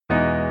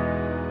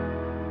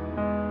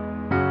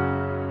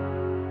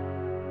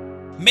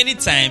Many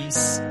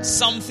times,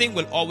 something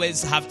will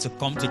always have to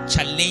come to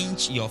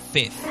challenge your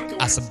faith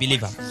as a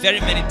believer. Very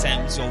many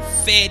times, your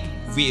faith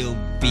will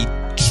be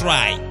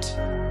tried.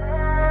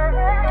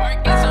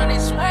 Mark is on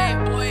his way,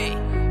 boy.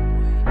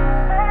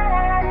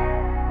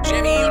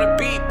 Jimmy on the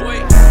beat,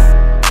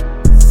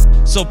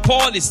 boy. So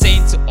Paul is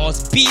saying to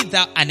us, be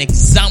thou an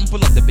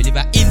example of the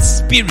believer in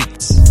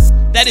spirit.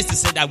 That is to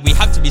say that we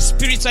have to be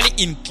spiritually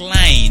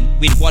inclined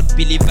with what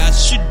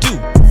believers should do.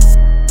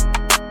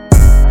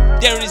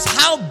 There is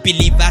how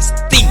believers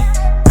think.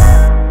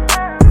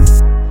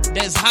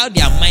 There's how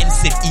their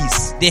mindset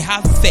is. They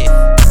have faith.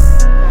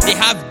 They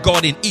have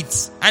God in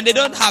it. And they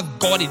don't have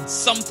God in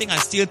something and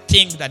still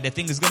think that the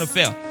thing is going to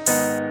fail.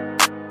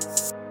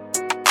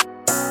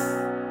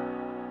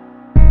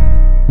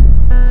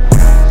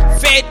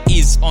 Faith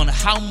is on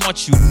how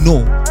much you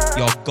know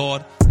your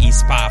God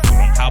is powerful,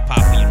 and how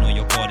powerful you know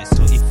your God is.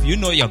 So if you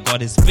know your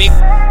God is big,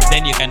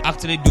 then you can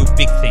actually do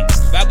big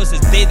things. The Bible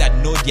says, they that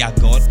know their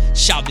God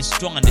shall be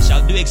strong and they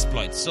shall do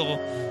exploits. So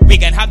we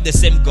can have the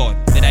same God,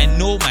 but I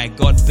know my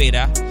God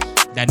better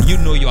than you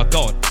know your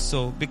God.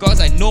 So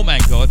because I know my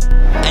God,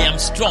 I am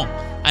strong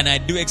and I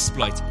do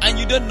exploits, and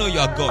you don't know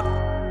your God.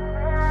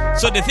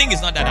 So the thing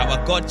is not that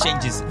our God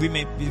changes. We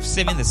may be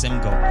serving the same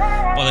God,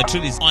 but the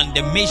truth is on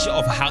the measure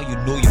of how you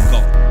know your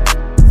God.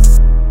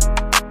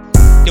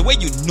 The way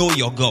you know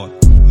your God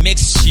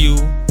makes you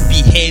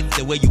behave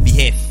the way you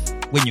behave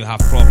when you have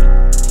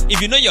problems. If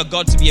you know your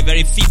God to be a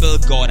very feeble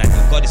God and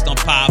your God is not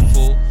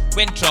powerful,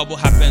 when trouble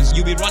happens,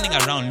 you'll be running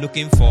around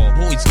looking for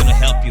who is going to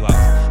help you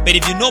out. But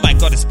if you know my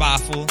God is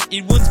powerful,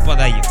 it won't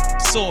bother you.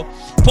 So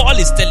Paul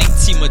is telling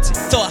Timothy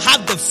to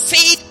have the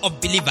faith of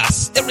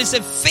believers. There is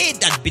a faith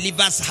that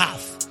believers have.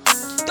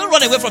 Don't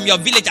run away from your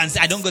village and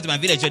say, I don't go to my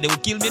village or they will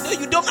kill me. No,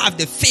 you don't have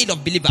the faith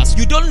of believers.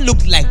 You don't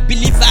look like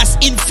believers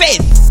in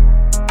faith.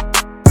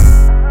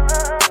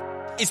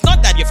 It's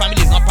not that your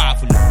family is not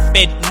powerful,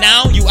 but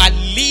now you are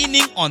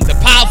leaning on the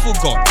powerful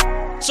God.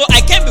 So I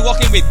can't be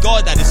walking with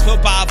God that is so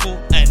powerful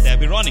and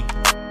be running.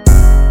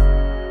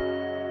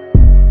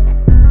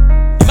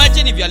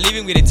 Imagine if you are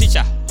living with a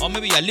teacher, or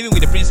maybe you are living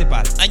with a principal,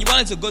 and you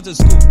wanted to go to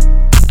school,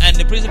 and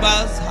the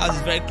principal's house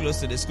is very close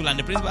to the school, and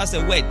the principal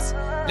said, wait,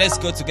 let's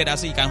go together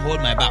so you can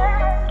hold my bag.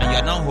 And you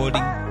are now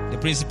holding the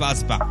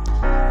principal's bag.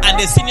 And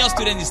the senior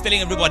student is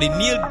telling everybody,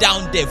 kneel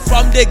down there.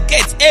 From the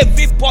gate,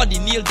 everybody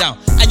kneel down.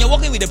 And you're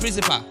walking with the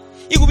principal.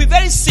 It would be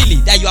very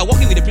silly that you are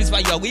walking with the principal,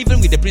 you are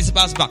even with the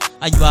principal's back,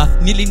 and you are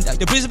kneeling down.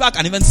 The principal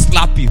can even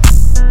slap you.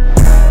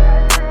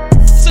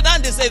 So now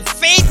there's a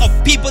faith of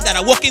people that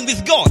are walking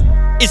with God.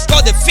 It's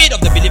called the faith of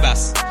the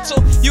believers.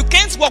 So you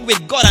can't walk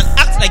with God and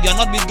act like you're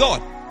not with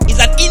God. It's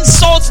an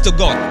insult to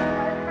God.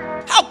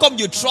 How come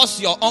you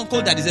trust your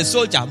uncle that is a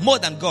soldier more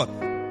than God?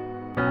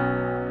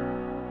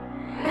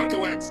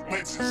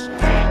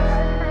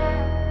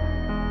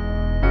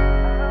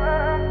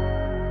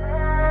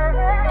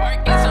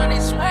 Mark is on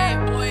his way,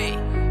 boy.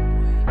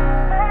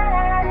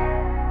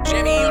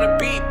 Jimmy on the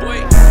beat,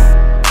 boy.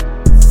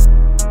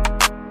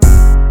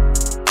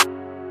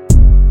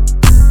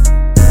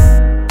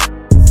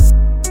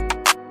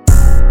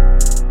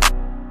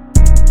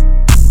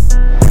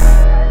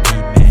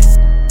 Amen.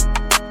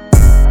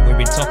 We've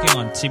been talking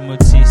on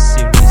Timothy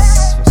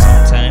series for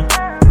some time.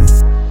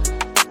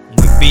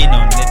 We've been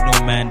on Let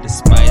No Man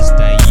Despise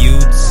Thy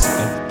Youth,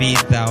 of Be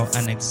Thou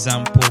an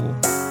Example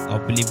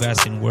of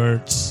believers in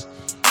words,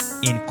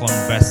 in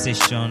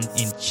conversation,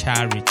 in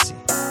charity.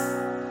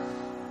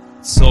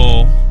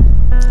 So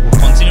we'll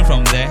continue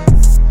from there,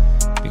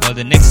 because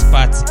the next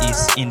part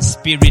is in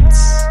spirit,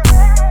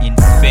 in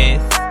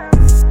faith,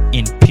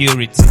 in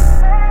purity.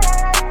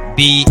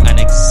 Be an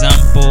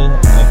example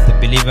of the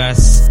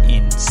believers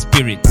in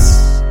spirit.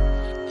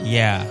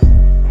 Yeah.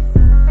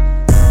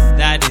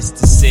 That is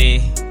to say,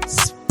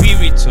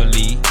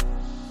 spiritually,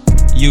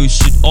 you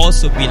should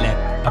also be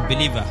like a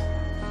believer.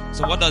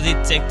 So what does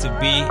it take to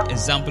be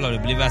example of the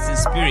believers in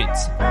spirit?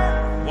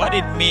 What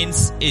it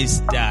means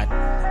is that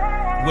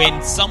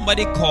when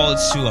somebody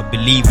calls you a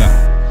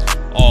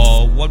believer,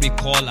 or what we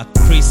call a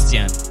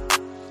Christian,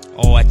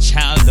 or a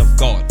child of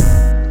God,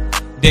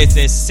 there's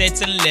a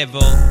certain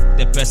level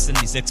the person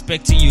is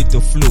expecting you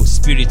to flow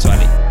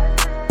spiritually.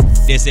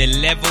 There's a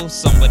level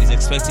somebody is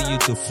expecting you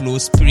to flow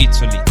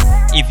spiritually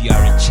if you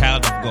are a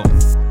child of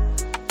God.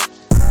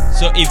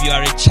 So if you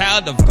are a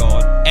child of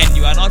God and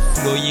you are not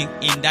flowing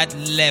in that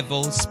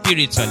level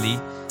spiritually,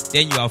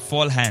 then you are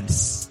fall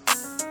hands.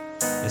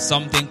 There's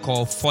something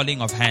called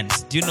falling of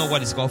hands. Do you know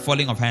what is called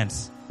falling of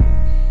hands?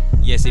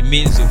 Yes, it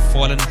means you've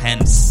fallen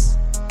hands.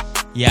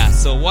 Yeah,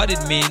 so what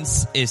it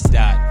means is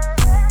that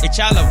a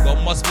child of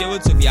God must be able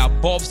to be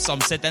above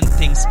some certain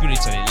things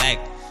spiritually. Like,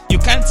 you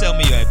can't tell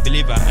me you're a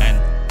believer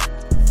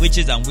and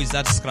witches and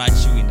wizards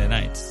scratch you in the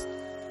night.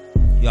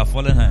 You are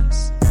fallen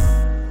hands.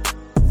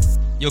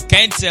 You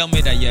can't tell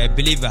me that you're a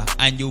believer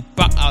and you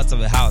pack out of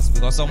the house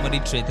because somebody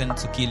threatened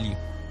to kill you.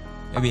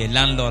 Maybe a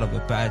landlord of a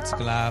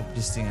particular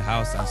visiting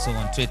house and so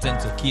on threatened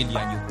to kill you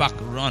and you pack,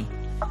 run.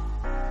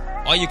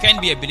 Or you can't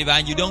be a believer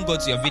and you don't go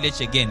to your village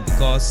again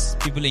because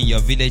people in your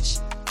village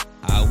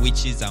are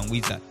witches and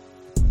wizards.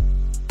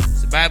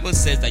 Bible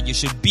says that you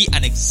should be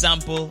an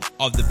example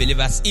of the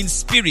believers in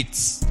spirit.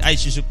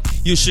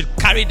 You should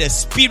carry the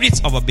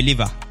spirit of a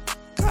believer.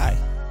 Kai.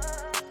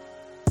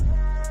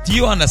 Do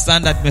you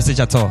understand that message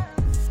at all?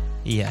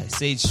 Yeah,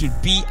 so it should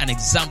be an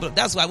example.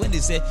 That's why when they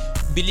say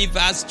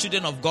believers,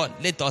 children of God,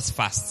 let us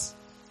fast,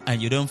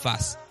 and you don't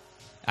fast,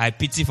 I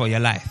pity for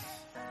your life.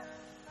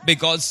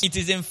 Because it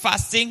is in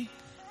fasting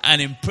and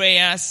in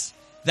prayers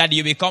that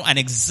you become an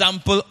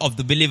example of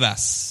the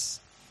believers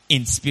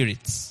in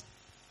spirit.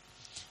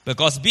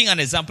 Because being an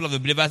example of the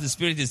believers in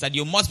spirit is that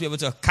you must be able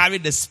to carry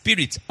the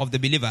spirit of the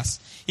believers.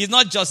 It's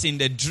not just in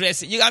the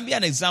dress. You can be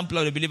an example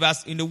of the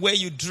believers in the way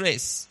you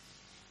dress.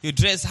 You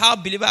dress, how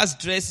believers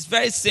dress is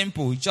very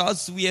simple.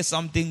 Just wear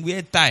something,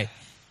 wear tie.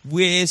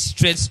 Wear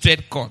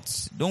straight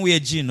cuts. Don't wear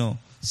jeans,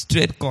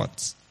 straight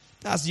cuts.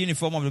 That's the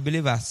uniform of the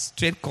believers,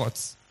 straight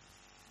cuts.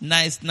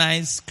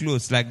 Nice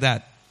clothes like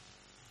that.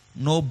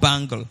 No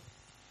bangle.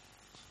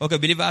 Okay,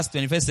 believers,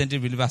 21st century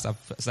believers have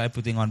started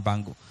putting on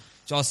bangle.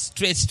 Just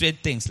straight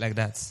things like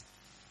that.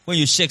 When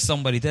you shake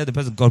somebody, tell the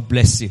person, God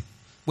bless you.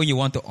 When you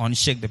want to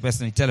unshake the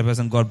person, you tell the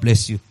person, God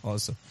bless you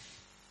also.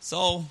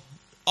 So,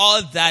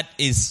 all that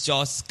is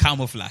just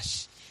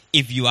camouflage.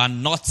 If you are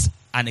not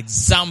an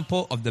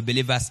example of the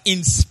believers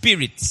in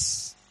spirit.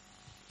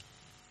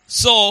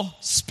 So,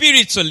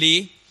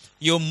 spiritually,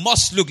 you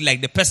must look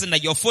like the person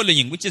that you're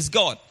following, which is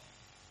God.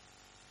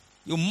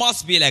 You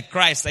must be like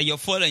Christ that you're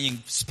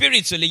following.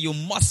 Spiritually, you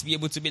must be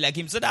able to be like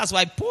Him. So that's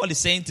why Paul is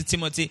saying to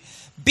Timothy,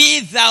 be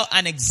thou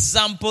an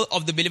example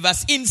of the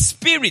believers in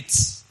spirit.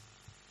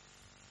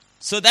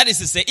 So that is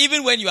to say,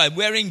 even when you are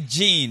wearing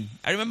jeans.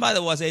 I remember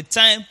there was a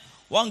time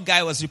one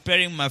guy was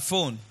repairing my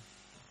phone.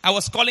 I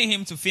was calling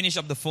him to finish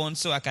up the phone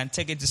so I can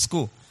take it to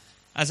school.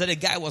 And so the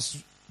guy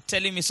was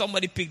telling me,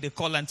 somebody picked the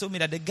call and told me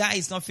that the guy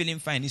is not feeling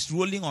fine. He's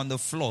rolling on the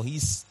floor.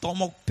 He's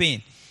stomach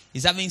pain.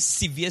 He's having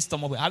severe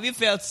stomach pain. Have you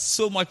felt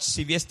so much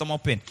severe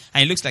stomach pain?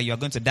 And it looks like you are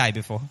going to die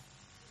before.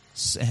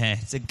 So,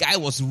 the guy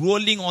was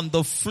rolling on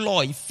the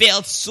floor. He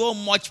felt so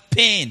much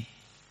pain.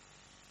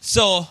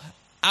 So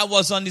I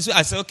was on this way.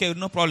 I said, okay,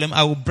 no problem.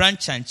 I will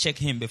branch and check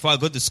him before I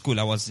go to school.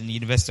 I was in the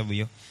University of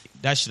Uyo.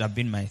 That should have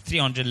been my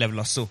 300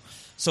 level or so.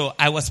 So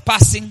I was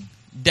passing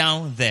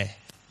down there.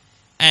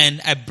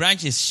 And I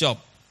branched his shop.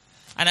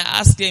 And I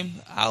asked him,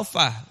 how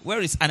far? Where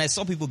is? And I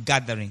saw people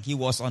gathering. He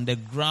was on the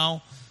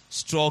ground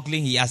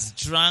struggling. He has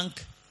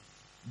drunk.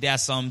 There are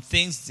some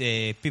things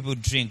people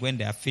drink when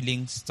they are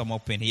feeling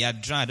stomach pain. He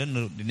had drunk. I don't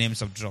know the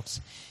names of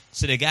drugs.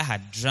 So the guy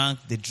had drunk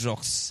the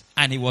drugs.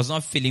 And he was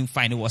not feeling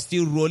fine. He was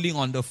still rolling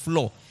on the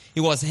floor.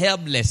 He was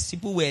helpless.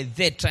 People were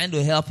there trying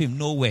to help him.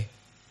 Nowhere.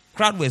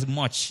 Crowd was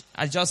much.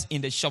 I just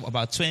in the shop,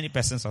 about 20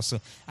 persons or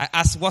so. I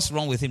asked what's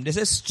wrong with him. They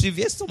said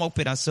severe stomach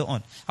pain and so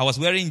on. I was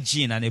wearing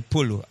jean and a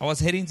polo. I was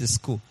heading to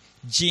school.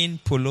 Jean,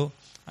 polo,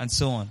 and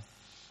so on.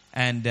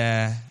 And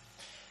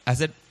I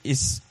said,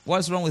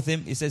 what's wrong with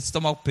him? He said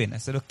stomach pain. I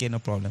said, okay, no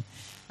problem.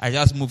 I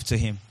just moved to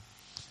him.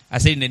 I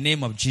said, in the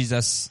name of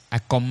Jesus, I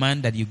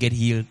command that you get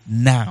healed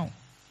now.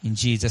 In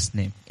Jesus'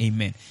 name.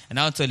 Amen. And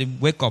I told him,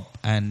 wake up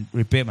and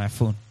repair my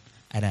phone.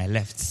 And I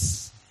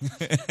left.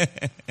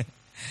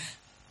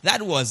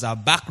 That was a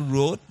back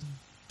road.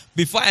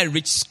 Before I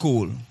reached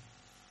school,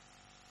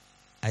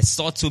 I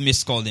saw 2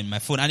 missed calls in my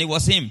phone, and it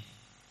was him.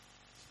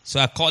 So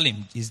I called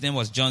him. His name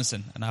was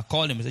Johnson. And I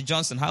called him. I said,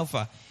 Johnson, how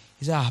far?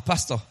 He said,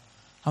 Pastor,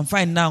 I'm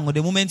fine now.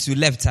 The moment you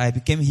left, I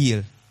became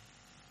healed.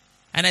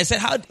 And I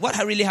said, what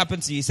really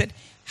happened to you? He said,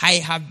 I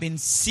have been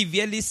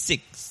severely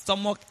sick,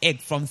 stomach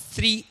ache from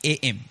 3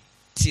 a.m.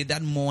 till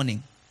that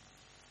morning.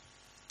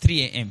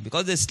 3 a.m.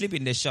 Because they sleep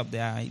in the shop.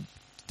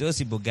 Those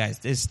people guys,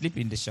 they sleep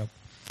in the shop.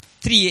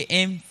 3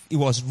 a.m., he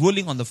was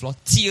rolling on the floor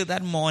till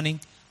that morning,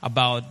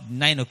 about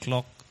 9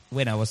 o'clock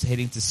when I was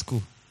heading to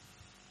school.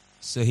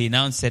 So he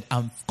now said,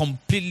 I'm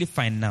completely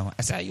fine now.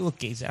 I said, are you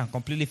okay? He said, I'm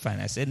completely fine.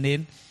 I said,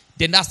 then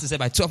that's to say,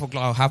 by 12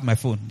 o'clock, I'll have my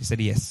phone. He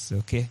said, yes,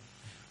 okay.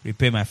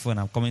 Repair my phone.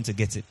 I'm coming to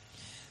get it.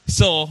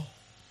 So,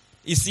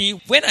 you see,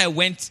 when I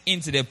went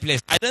into the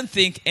place, I don't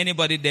think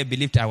anybody there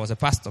believed I was a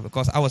pastor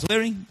because I was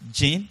wearing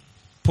jean,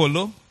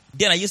 polo.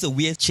 Then I used to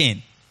wear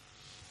chain.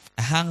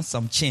 I hung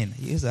some chain.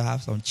 I used to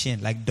have some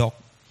chain like dog.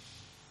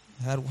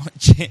 I had one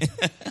chain.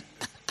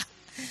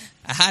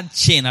 I had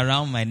chain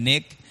around my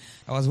neck.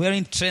 I was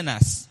wearing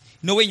trainers.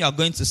 You know when you are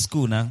going to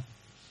school now?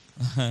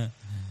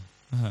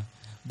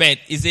 But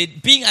is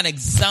it being an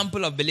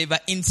example of believer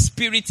in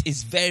spirit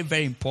is very,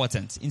 very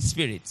important. In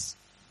spirit.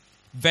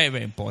 Very,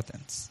 very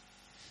important.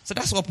 So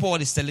that's what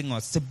Paul is telling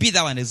us. To be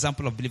thou an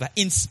example of believer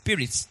in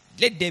spirit.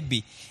 Let there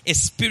be a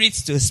spirit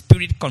to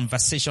spirit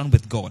conversation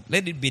with God.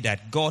 Let it be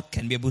that God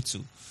can be able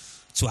to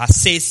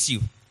assess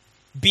you.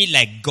 Be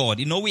like God.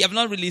 You know, we have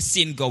not really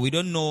seen God. We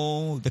don't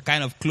know the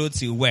kind of clothes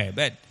He wear.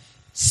 But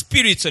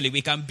spiritually,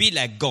 we can be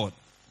like God.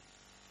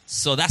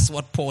 So that's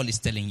what Paul is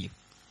telling you.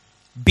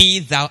 Be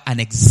thou an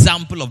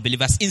example of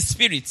believers in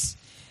spirit.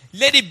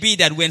 Let it be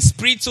that when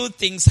spiritual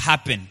things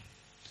happen,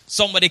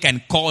 somebody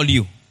can call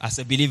you as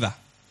a believer.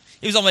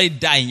 If somebody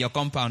die in your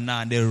compound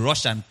now and they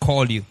rush and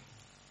call you,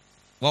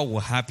 what will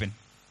happen?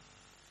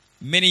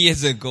 Many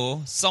years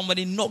ago,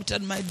 somebody knocked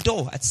at my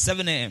door at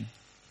 7 a.m.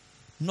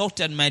 Knocked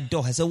at my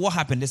door. I said, what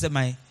happened? They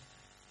said,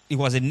 it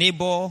was a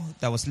neighbor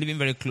that was living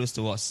very close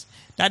to us.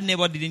 That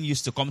neighbor didn't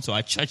used to come to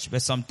our church,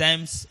 but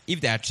sometimes if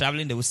they are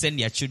traveling, they would send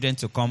their children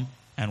to come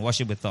and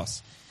worship with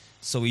us.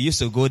 So we used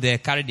to go there,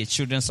 carry the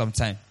children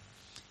sometime.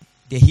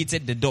 They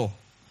hit the door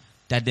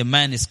that the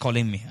man is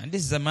calling me. And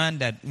this is a man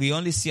that we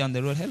only see on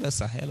the road. Hello,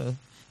 sir. Hello.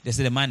 They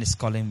said, the man is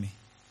calling me.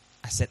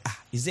 I said,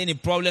 is there any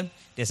problem?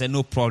 They said,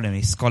 no problem.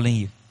 He's calling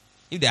you.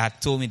 If they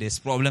had told me there's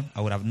a problem,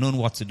 I would have known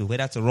what to do,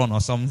 whether to run or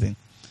something.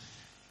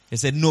 They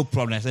said, no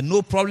problem. I said,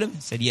 no problem? I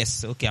said,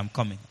 yes. Okay, I'm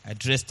coming. I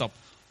dressed up,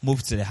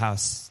 moved to the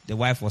house. The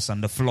wife was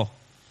on the floor.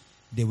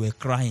 They were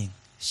crying,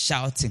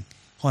 shouting,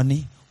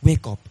 honey,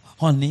 wake up.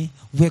 Honey,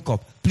 wake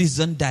up. Please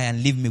don't die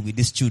and leave me with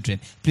these children.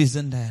 Please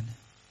don't die.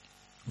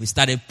 We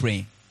started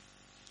praying.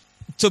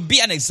 To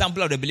be an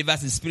example of the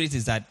believers in spirit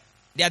is that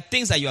there are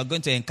things that you are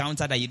going to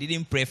encounter that you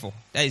didn't pray for,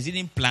 that you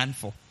didn't plan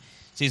for.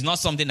 So it's not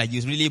something that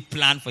you really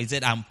plan for. You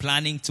said, I'm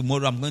planning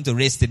tomorrow, I'm going to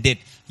raise the dead.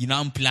 You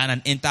now plan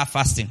and enter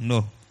fasting.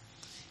 No.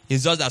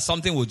 It's just that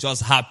something will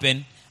just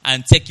happen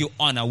and take you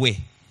on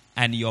away.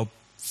 And your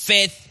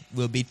faith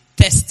will be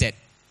tested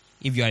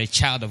if you are a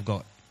child of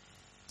God.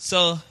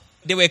 So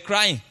they were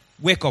crying,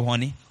 wake up,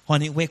 honey.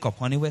 Honey, wake up.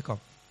 Honey, wake up.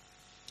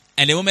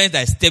 And the moment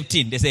I stepped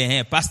in, they said,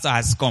 hey, pastor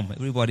has come.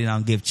 Everybody now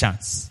gave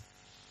chance.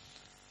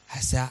 I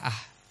said,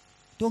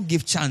 don't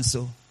give chance,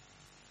 so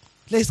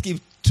let's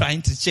keep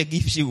trying to check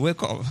if she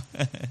wake up.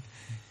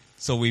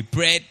 So we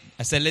prayed.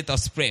 I said, let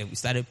us pray. We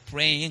started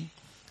praying.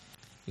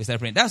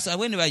 That's why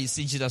whenever you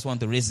see Jesus want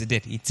to raise the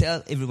dead, he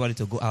tells everybody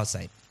to go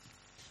outside.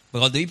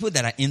 Because the people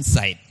that are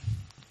inside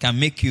can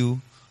make you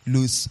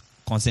lose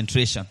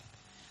concentration.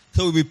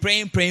 So we'll be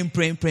praying.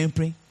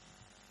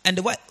 And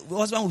the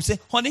husband will say,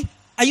 honey,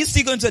 are you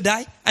still going to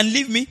die and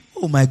leave me?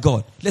 Oh my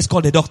God, let's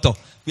call the doctor.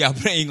 We are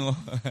praying.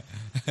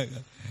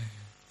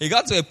 It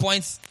got to a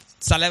point,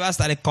 saliva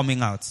started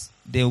coming out.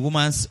 The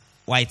woman's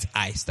white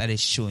eye started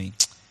showing.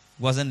 It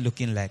wasn't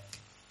looking like.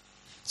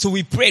 So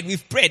we've prayed.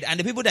 And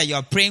the people that you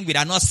are praying with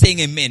are not saying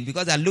amen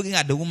because they're looking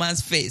at the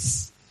woman's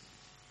face.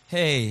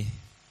 Hey.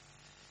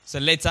 So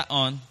later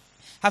on,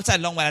 after a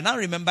long while, I now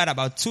remembered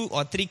about 2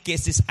 or 3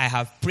 cases I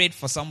have prayed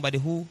for somebody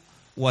who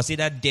was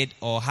either dead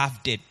or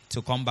half dead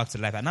to come back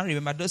to life. I now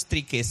remember those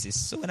 3 cases.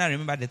 So when I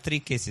remember the 3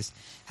 cases,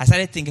 I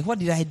started thinking, what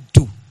did I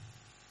do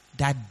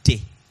that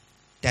day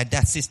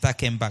that sister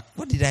came back?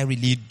 What did I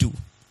really do?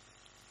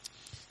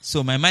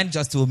 So my mind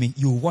just told me,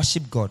 you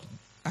worship God.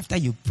 After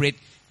you prayed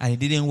and it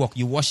didn't work,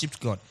 you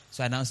worshiped God.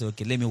 So I now said,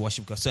 okay, let me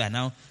worship God. So I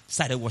now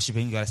started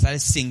worshiping God. I started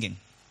singing.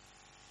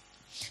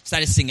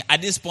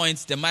 At this point,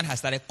 the man has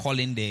started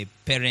calling the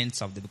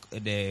parents of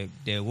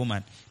the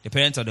woman. The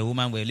parents of the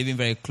woman were living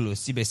very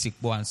close,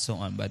 Sibesikbo and so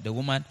on. But the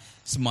woman's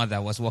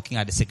mother was working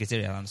at the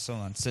secretariat and so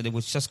on. So they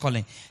were just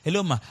calling,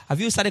 hello ma,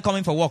 have you started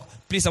coming for work?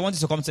 Please, I want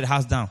you to come to the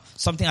house now.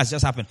 Something has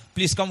just happened.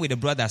 Please come with the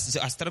brothers.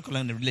 So I started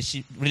calling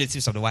the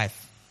relatives of the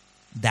wife.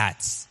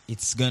 That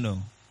it's going to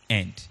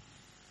end.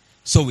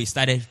 So we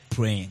started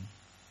praying,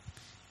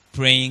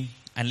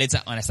 and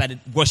later on I started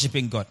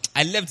worshiping God.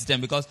 I left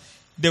them because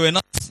they were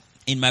not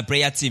in my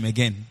prayer team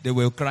again. They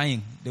were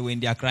crying. They were in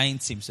their crying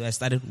team. So I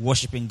started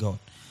worshiping God.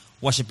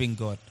 I just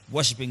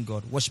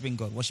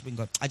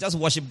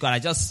worshiped God. I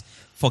just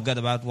forgot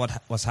about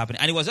what was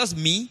happening. And it was just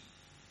me,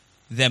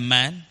 the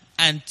man,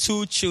 and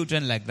 2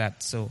 children like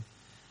that. So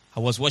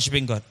I was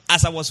worshiping God.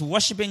 As I was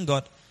worshiping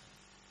God,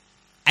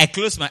 I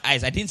closed my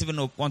eyes. I didn't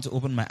even want to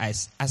open my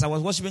eyes. As I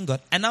was worshiping God,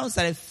 I now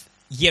started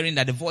hearing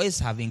that the voice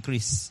have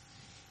increased.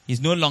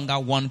 It's no longer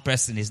 1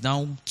 person. It's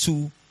now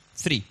 2,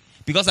 3.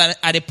 Because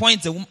at the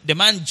point, the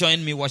man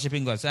joined me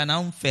worshiping God. So I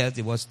now felt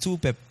it was 2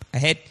 people. I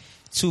heard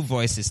 2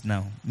 voices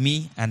now.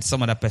 Me and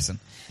some other person.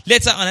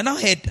 Later on, I now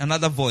heard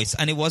another voice.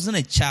 And it wasn't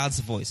a child's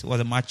voice. It was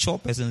a mature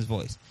person's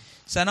voice.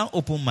 So I now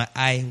opened my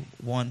eye,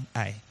 1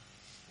 eye.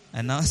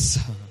 I now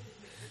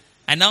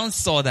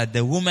saw that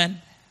the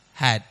woman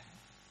had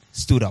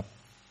stood up.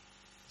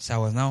 So I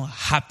was now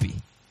happy.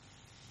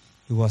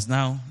 It was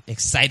now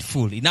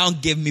exciteful. It now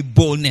gave me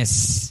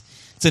boldness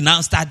to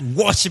now start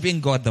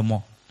worshiping God the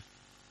more.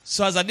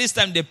 So as at this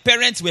time, the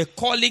parents were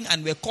calling.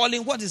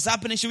 What is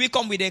happening? Should we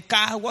come with a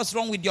car? What's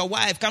wrong with your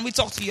wife? Can we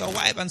talk to your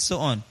wife? And so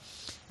on.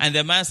 And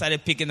the man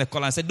started picking the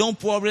call and said, no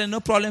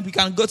problem. We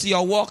can go to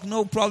your work.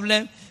 No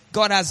problem.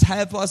 God has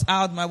helped us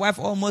out. My wife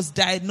almost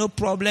died. No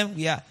problem.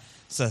 Yeah.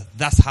 So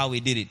that's how we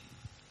did it.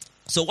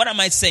 So what am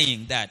I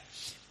saying? That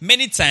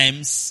many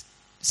times,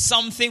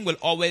 something will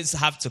always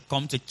have to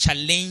come to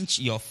challenge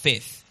your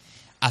faith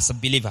as a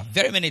believer.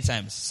 Very many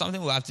times. Something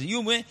will have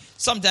to.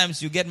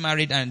 Sometimes you get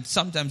married and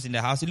sometimes in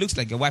the house, it looks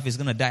like your wife is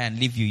going to die and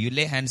leave you. You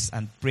lay hands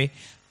and pray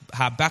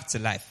her back to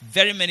life.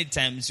 Very many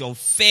times your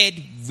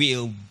faith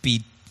will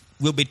be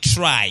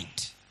tried.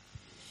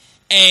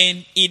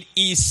 And it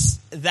is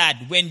that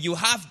when you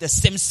have the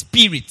same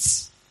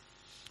spirit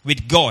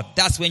with God,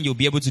 that's when you'll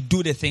be able to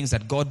do the things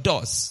that God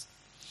does.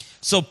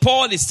 So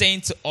Paul is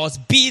saying to us,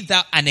 be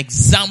thou an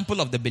example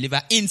of the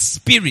believer in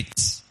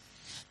spirit.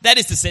 That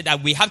is to say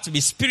that we have to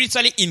be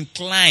spiritually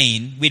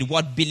inclined with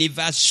what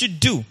believers should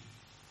do.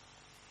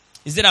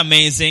 Is it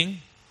amazing?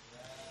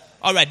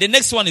 All right, the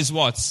next one is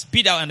what?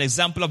 Be thou an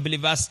example of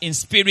believers in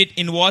spirit,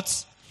 in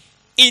what?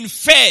 In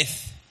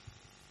faith.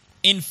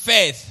 In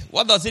faith.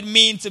 What does it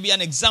mean to be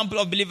an example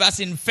of believers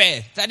in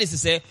faith? That is to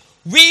say,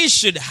 we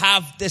should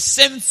have the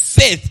same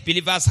faith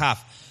believers have.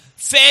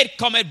 Faith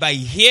cometh by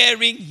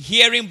hearing,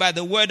 hearing by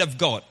the word of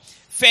God.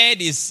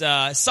 Faith is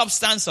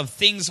substance of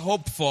things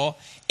hoped for,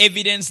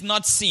 evidence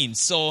not seen.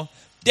 So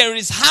there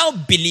is how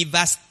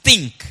believers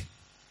think.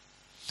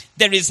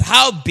 There is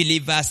how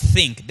believers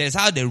think. There is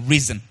how they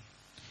reason.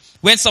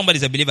 When somebody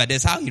is a believer,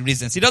 there's how he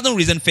reasons. He doesn't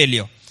reason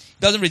failure. He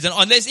doesn't reason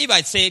unless if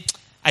I say,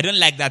 I don't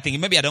like that thing.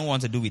 Maybe I don't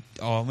want to do it,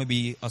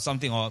 or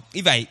something. Or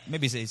if I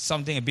maybe say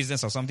something, a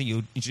business or something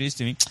you introduce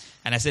to me,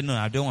 and I said no,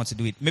 I don't want to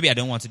do it. Maybe I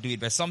don't want to do it,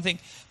 but something.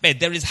 But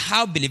there is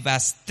how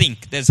believers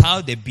think. There's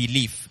how they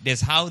believe.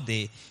 There's how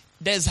their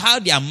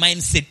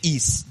mindset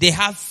is. They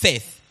have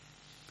faith.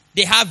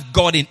 They have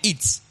God in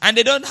it, and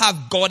they don't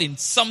have God in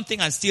something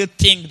and still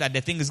think that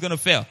the thing is going to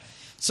fail.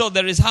 So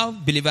there is how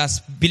believers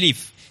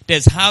believe.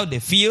 There's how they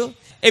feel.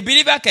 A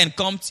believer can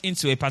come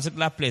into a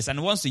particular place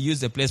and wants to use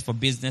the place for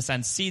business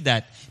and see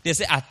that they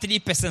say 3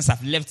 persons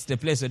have left the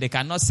place, so they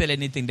cannot sell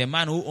anything. The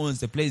man who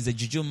owns the place is a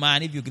juju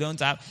man. If you don't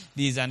have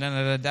this and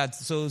that,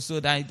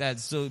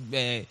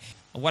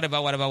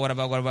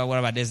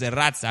 whatever. There's a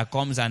rat that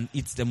comes and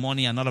eats the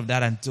money and all of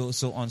that and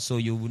so on. So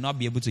you will not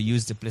be able to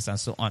use the place and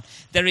so on.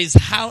 There is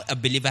how a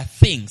believer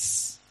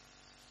thinks.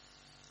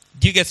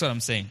 Do you get what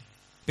I'm saying?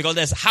 Because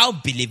there's how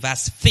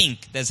believers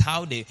think. There's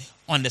how they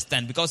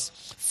understand. Because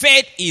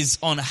faith is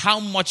on how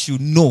much you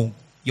know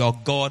your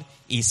God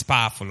is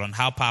powerful, on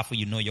how powerful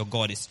you know your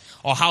God is,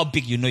 or how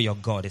big you know your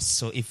God is.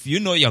 So if you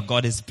know your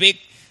God is big,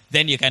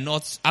 then you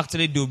cannot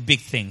actually do big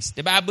things.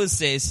 The Bible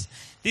says,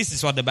 this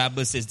is what the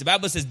Bible says. The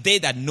Bible says, they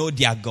that know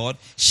their God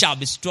shall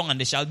be strong and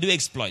they shall do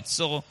exploits.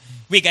 So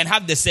we can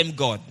have the same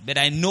God, but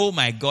I know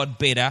my God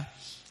better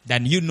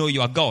than you know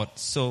your God.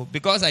 So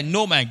because I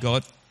know my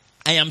God,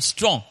 I am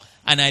strong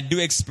and I do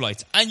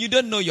exploits. And you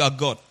don't know your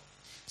God.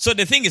 So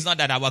the thing is not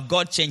that our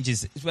God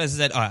changes. It's where it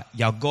said,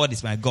 your God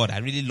is my God. I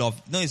really love.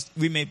 No,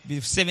 we may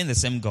be serving the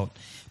same God.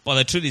 But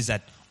the truth is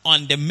that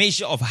on the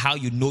measure of how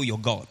you know your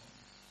God.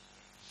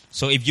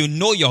 So if you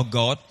know your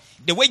God,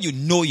 the way you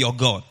know your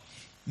God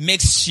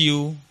makes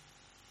you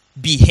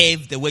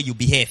behave the way you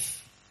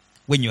behave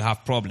when you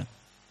have problems.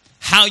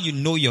 How you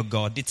know your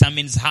God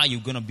determines how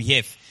you're going to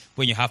behave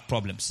when you have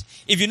problems.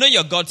 If you know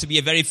your God to be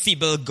a very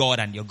feeble God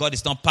and your God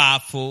is not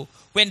powerful,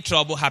 when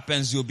trouble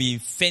happens, you'll be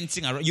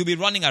fainting around, you'll be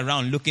running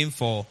around looking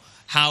for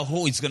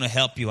who is going to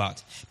help you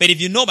out. But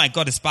if you know my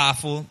God is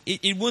powerful,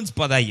 it won't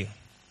bother you.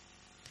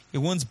 It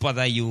won't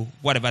bother you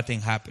whatever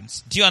thing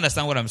happens. Do you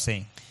understand what I'm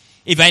saying?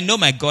 If I know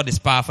my God is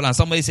powerful and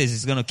somebody says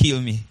it's going to kill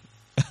me,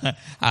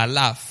 I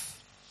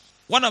laugh.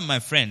 One of my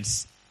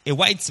friends, a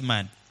white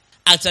man,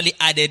 actually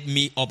added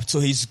me up to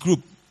his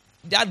group.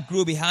 That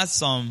group, he has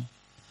some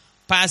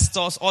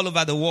pastors all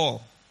over the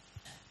world.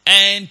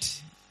 And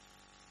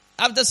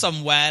after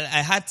some while,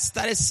 I had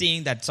started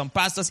seeing that some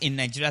pastors in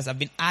Nigeria have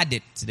been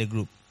added to the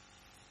group.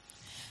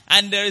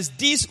 And there is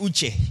this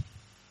Uche.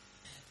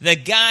 The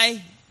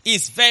guy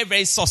is very,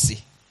 very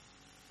saucy.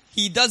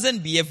 He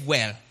doesn't behave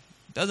well.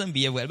 But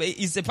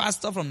he's a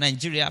pastor from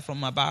Nigeria,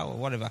 from Aba or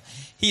whatever.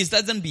 He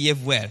doesn't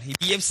behave well. He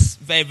behaves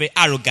very, very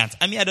arrogant.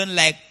 I don't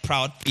like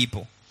proud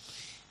people.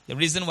 The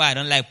reason why I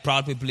don't like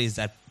proud people is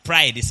that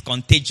pride is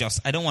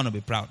contagious. I don't want to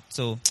be proud.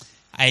 So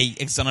I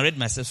exonerate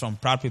myself from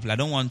proud people. I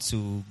don't want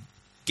to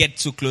get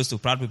too close to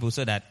proud people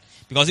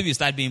because if you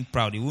start being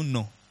proud, you won't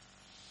know.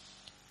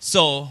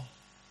 So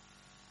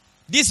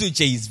this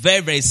Uche is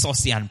very, very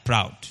saucy and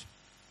proud.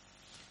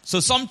 So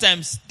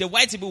sometimes the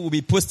white people will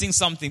be posting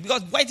something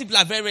because white people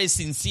are very, very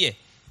sincere.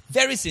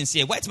 Very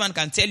sincere. White man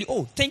can tell you,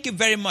 oh, thank you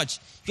very much.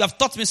 You have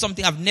taught me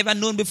something I've never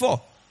known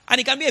before. And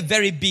he can be a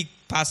very big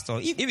pastor.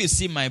 If you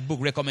see my book,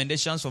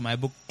 recommendations for my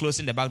book,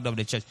 Closing the Back Door of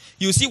the Church,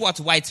 you see what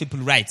white people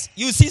write.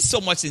 You see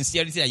so much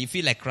sincerity that you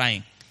feel like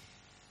crying.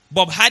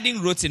 Bob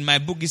Harding wrote in my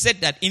book, he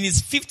said that in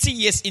his 50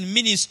 years in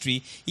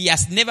ministry, he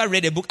has never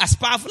read a book as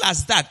powerful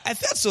as that. I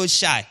felt so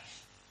shy.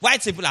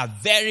 White people are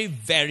very,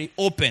 very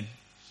open.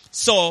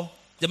 So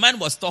the man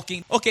was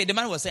talking. Okay, the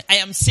man was saying, I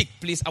am sick,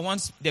 please. I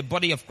want the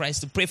body of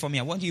Christ to pray for me.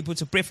 I want you people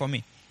to pray for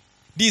me.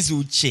 This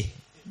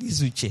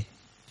Uche.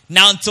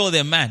 Now told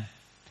the man,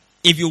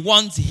 if you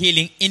want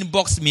healing,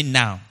 inbox me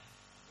now.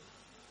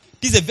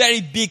 This is a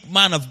very big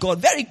man of God.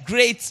 Very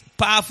great,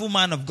 powerful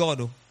man of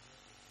God.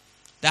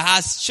 That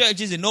has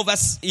churches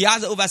he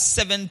has over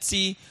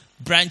 70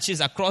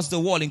 branches across the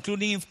world,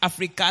 including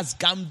Africa,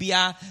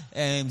 Gambia,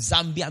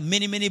 Zambia,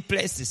 many, many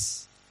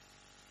places.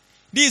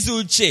 This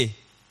Uche,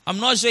 I'm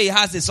not sure he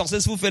has a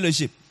successful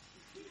fellowship.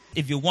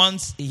 If you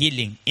want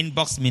healing,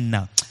 inbox me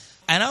now.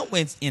 And I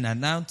went in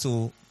and down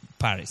to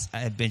Paris,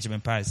 Benjamin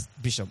Paris,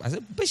 Bishop. I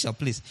said, Bishop,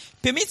 please,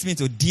 permit me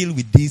to deal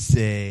with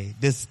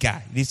this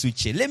guy, this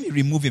Uche. Let me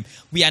remove him.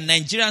 We are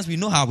Nigerians, we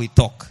know how we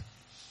talk.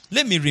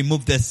 Let me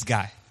remove this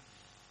guy.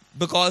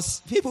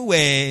 because people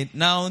were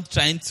now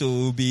trying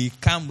to be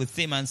calm with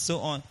him and so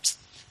on.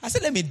 I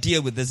said, let me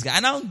deal with this guy. I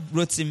now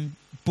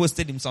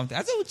posted him something.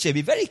 I said, Uche,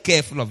 be very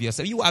careful of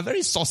yourself. You are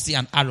very saucy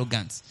and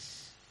arrogant.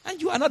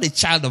 And you are not a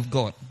child of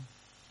God.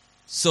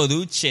 So the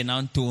Uche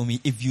now told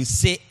me, if you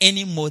say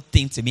any more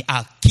thing to me,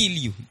 I'll kill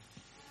you.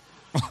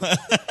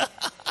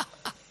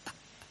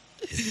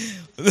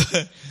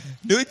 The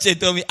Uche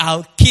told me,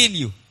 I'll kill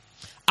you.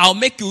 I'll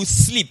make you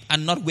sleep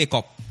and not wake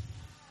up.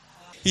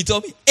 He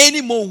told me,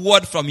 any more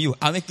word from you,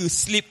 I'll make you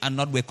sleep and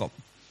not wake up.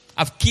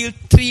 I've killed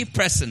 3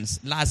 persons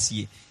last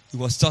year. He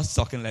was just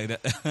talking like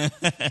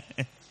that.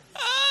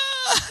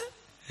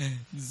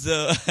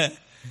 So,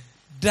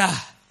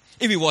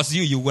 if it was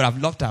you, you would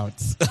have locked out.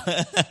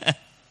 I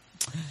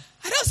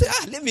don't say,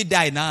 let me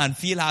die now and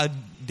feel how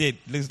dead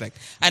looks like.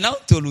 I now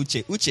told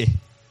Uche,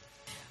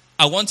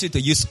 I want you to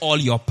use all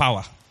your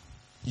power.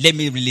 Let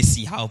me really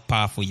see how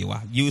powerful you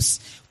are.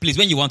 Please,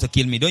 when you want to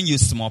kill me, don't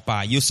use small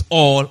power. Use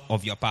all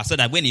of your power so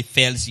that when it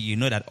fails you, you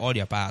know that all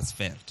your power has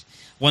failed.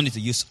 I want you to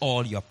use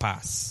all your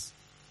powers.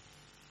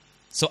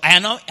 So I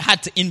now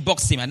had to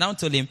inbox him. I now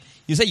told him,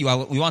 you say you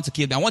want to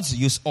kill me. I want you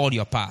to use all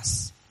your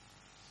powers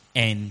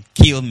and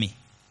kill me.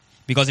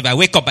 Because if I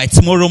wake up by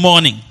tomorrow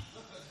morning,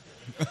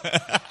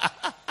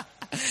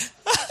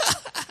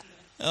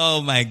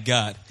 oh my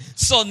God.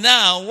 So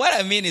now what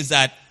I mean is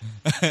that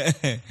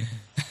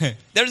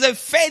there is a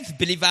faith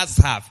believers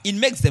have. It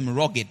makes them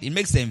rugged. It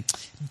makes them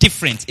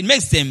different. It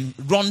makes them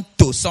run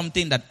to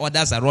something that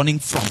others are running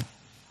from.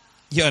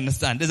 You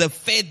understand? There's a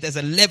faith, there's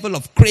a level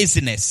of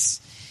craziness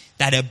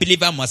that a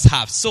believer must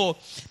have. So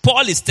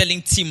Paul is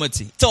telling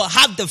Timothy to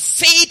have the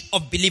faith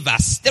of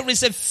believers. There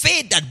is a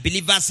faith that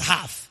believers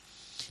have.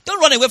 Don't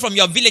run away from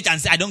your village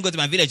and say, I don't go to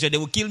my village or they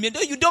will kill me.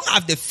 No, you don't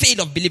have the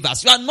faith of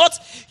believers.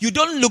 You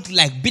don't look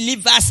like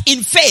believers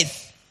in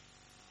faith.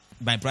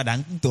 My brother,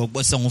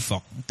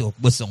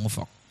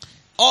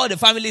 all the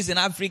families in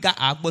Africa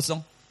are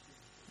Akbosong.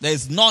 There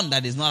is none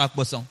that is not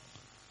Akbosong.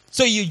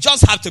 So you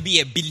just have to be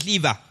a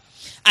believer.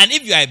 And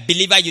if you are a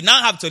believer, you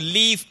now have to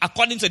live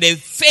according to the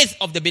faith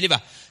of the believer.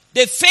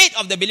 The faith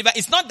of the believer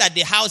is not that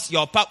the house,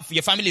 your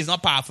family is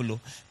not powerful,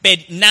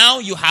 but now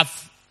you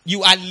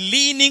are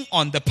leaning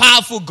on the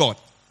powerful God.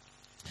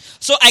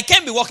 So I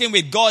can't be walking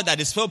with God that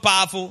is so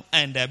powerful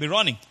and be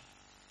running.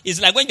 It's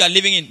like when you are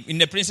living in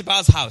the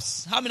principal's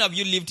house. How many of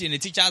you lived in a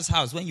teacher's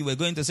house when you were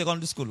going to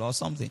secondary school or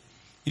something?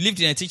 You lived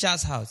in a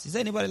teacher's house. Is there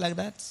anybody like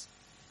that?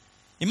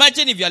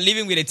 Imagine if you are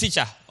living with a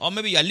teacher, or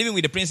maybe you are living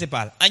with the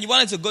principal, and you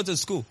wanted to go to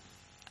school.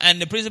 And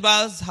the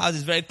principal's house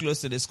is very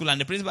close to the school. And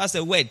the principal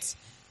said, wait,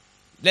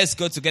 let's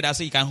go together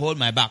so you can hold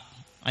my back.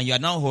 And you are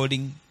now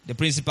holding the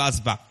principal's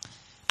back.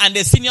 And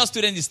the senior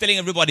student is telling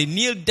everybody,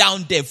 kneel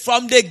down there.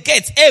 From the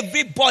gate,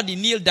 everybody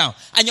kneel down.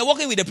 And you're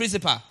walking with the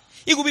principal.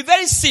 It would be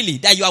very silly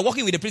that you are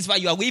walking with the principal,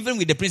 you are even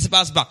with the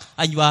principal's back,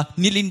 and you are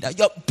kneeling down.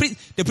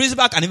 The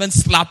principal can even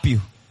slap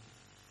you.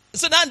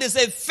 So now there's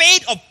a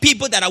faith of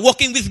people that are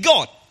walking with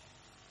God.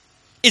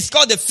 It's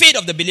called the faith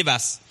of the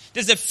believers.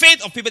 There's a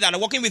faith of people that are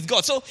walking with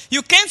God. So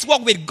you can't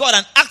walk with God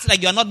and act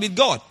like you are not with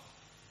God.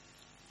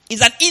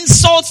 It's an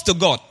insult to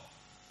God.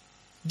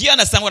 Do you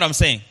understand what I'm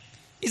saying?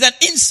 It's an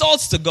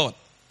insult to God.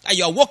 That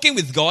you are walking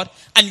with God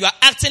and you are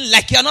acting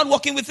like you are not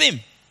walking with Him.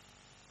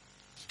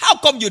 How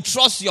come you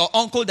trust your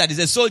uncle that is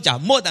a soldier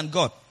more than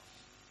God?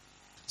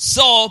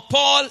 So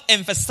Paul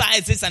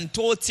emphasizes and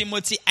told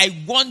Timothy,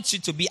 I want you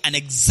to be an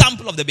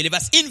example of the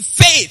believers in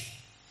faith.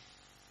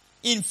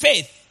 In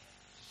faith.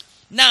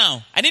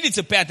 Now, I need you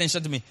to pay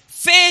attention to me.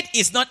 Faith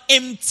is not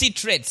empty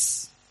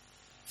threats.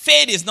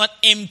 Faith is not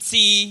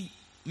empty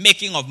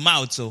making of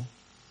mouth. So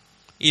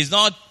it's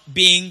not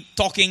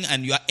talking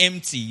and you are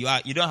empty.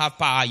 You don't have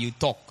power, you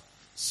talk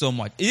so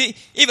much.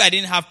 If I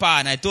didn't have power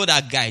and I told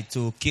that guy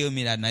to kill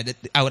me that night,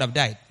 I would have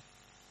died.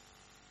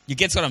 You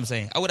get what I'm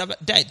saying? I would have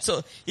died.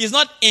 So it's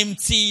not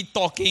empty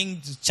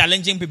talking,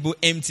 challenging people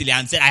emptily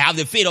and say, I have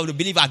the faith of the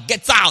believer,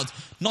 get out.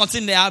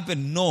 Nothing there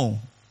happened. No.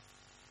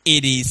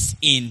 It is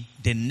in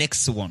the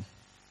next one,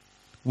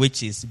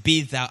 which is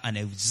be thou an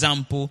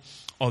example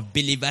of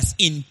believers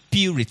in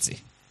purity.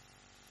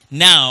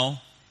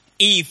 Now,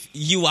 if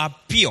you are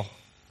pure,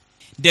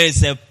 there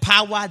is a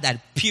power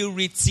that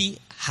purity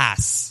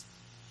has.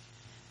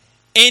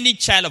 Any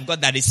child of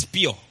God that is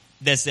pure,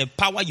 there's a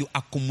power you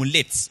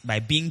accumulate by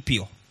being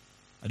pure.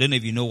 I don't know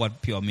if you know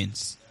what pure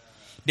means.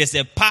 There's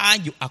a power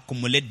you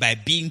accumulate by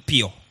being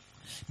pure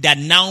that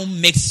now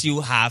makes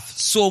you have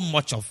so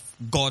much of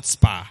God's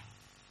power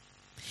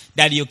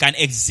that you can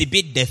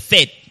exhibit the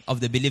faith of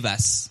the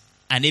believers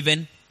and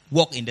even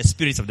walk in the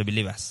spirits of the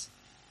believers.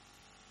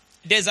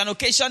 There's an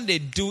occasion they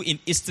do in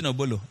Eastern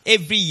Obolo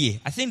every year.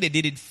 I think they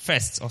did it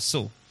first or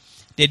so.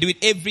 They do it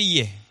every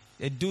year.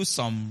 They do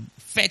some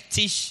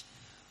fetish,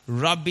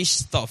 rubbish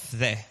stuff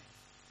there.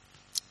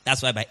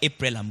 That's why by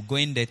April I'm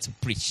going there to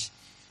preach.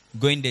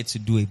 Going there to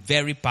do a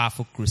very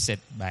powerful crusade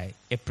by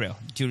April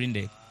during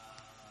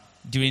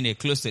the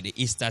close to the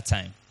Easter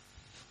time.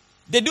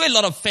 They do a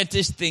lot of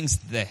fetish things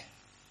there.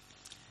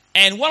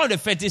 And one of the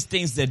fetish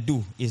things they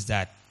do is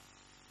that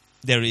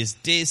there is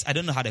this, I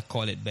don't know how they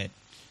call it, but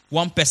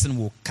one person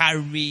will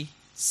carry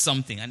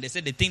something. And they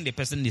said the thing the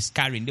person is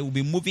carrying, they will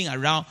be moving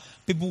around.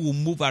 People will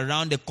move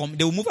around they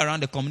will move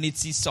around the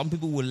community. Some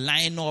people will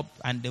line up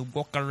and they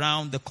walk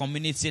around the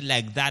community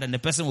like that. And the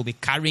person will be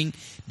carrying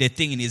the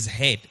thing in his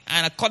head.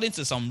 And according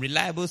to some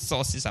reliable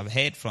sources I've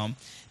heard from,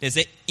 they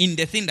say in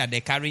the thing that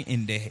they carry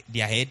in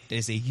their head,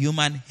 there's a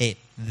human head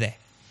there.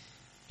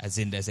 As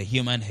in there's a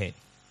human head.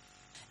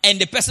 And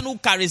the person who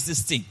carries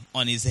this thing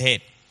on his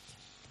head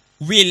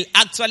will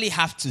actually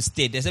have to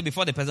stay. They say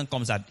before the person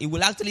comes out, it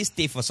will actually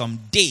stay for some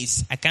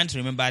days. I can't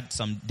remember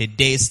the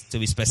days to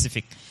be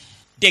specific.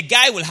 The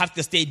guy will have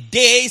to stay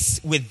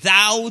days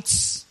without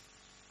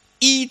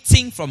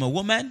eating from a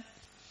woman.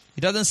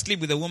 He doesn't sleep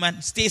with a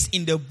woman. Stays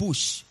in the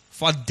bush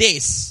for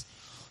days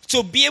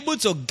to be able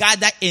to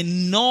gather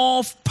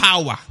enough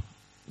power,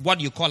 what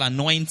you call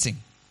anointing,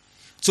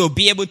 to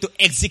be able to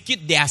execute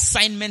the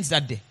assignments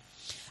that day.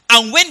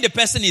 And when the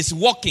person is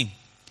walking,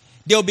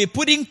 they'll be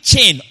putting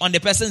chain on the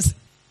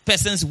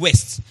person's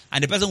waist.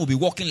 And the person will be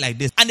walking like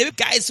this. And the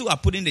guys who are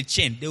putting the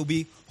chain, they'll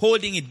be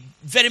holding it.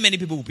 Very many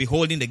people will be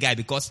holding the guy.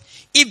 Because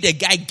if the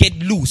guy get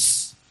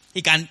loose,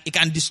 he can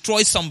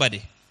destroy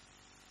somebody.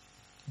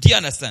 Do you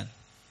understand?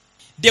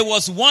 There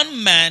was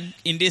one man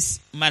in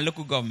my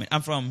local government.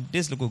 I'm from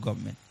this local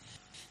government.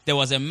 There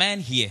was a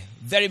man here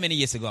very many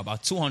years ago,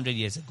 about 200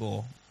 years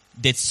ago.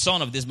 The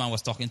son of this man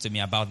was talking to me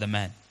about the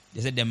man. They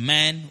said the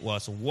man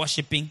was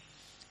worshipping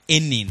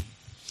Enin.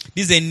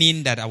 This is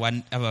Enin that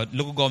our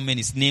local government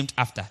is named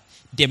after.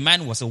 The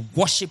man was a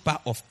worshipper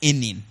of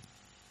Enin.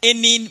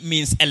 Enin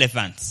means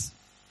elephants.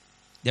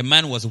 The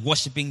man was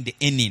worshipping the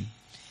Enin.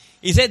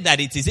 He said that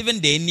it is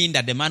even the Enin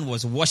that the man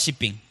was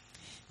worshipping,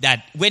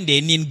 that when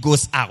the Enin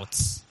goes out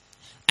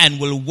and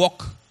will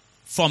walk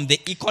from the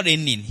Ikor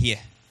Enin here,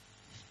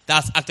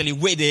 that's actually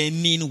where the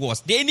Enin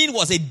was. The Enin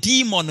was a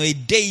demon or a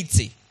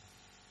deity.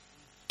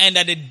 And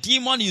that the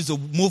demon used to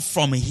move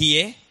from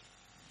here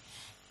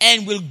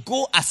and will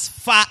go as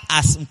far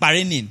as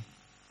Mparenin.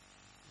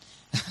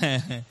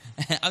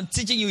 I'm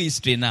teaching you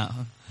history now.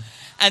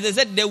 And they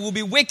said they will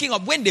be waking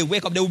up. When they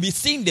wake up, they will be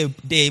seeing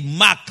the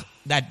mark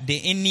that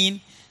the Enin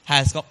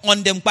has got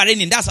on the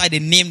Mparenin. That's why they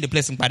named the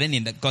place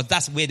Mparenin, because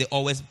that's where they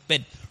always, but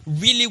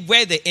really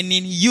where the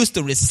Enin used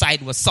to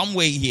reside was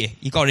somewhere here.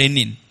 He called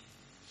Enin.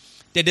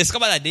 They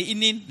discovered that the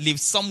Enin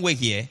lives somewhere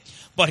here,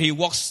 but he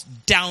walks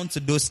down to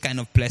those kind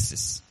of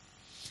places.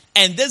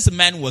 And this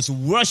man was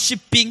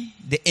worshipping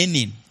the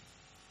Enin.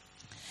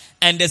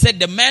 And they said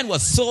the man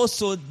was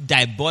so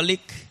diabolic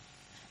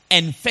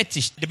and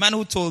fetish. The man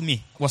who told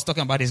me was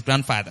talking about his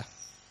grandfather.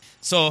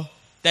 So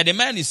that the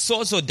man is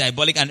so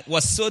diabolic and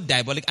was so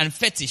diabolic and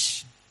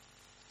fetish.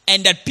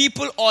 And that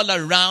people all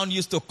around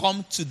used to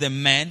come to the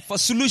man for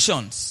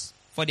solutions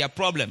for their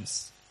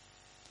problems.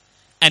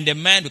 And the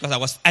man,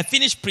 because I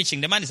finished preaching,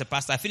 the man is a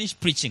pastor, I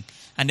finished preaching,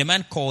 and the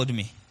man called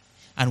me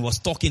and was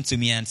talking to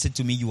me and said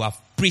to me, "You have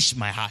preached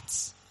my heart."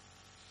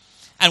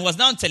 And was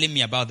now telling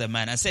me about the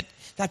man. I said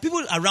that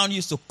people around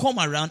used to come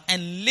around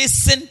and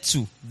listen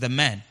to the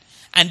man.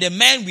 And the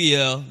man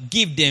will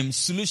give them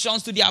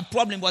solutions to their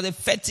problem. He was a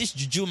fetish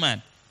juju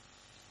man.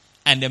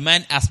 And the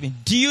man asked me,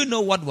 "Do you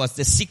know what was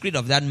the secret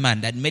of that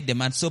man that made the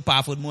man so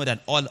powerful more than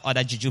all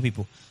other juju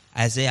people?"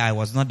 I say, "I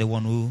was not the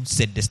one who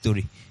said the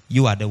story.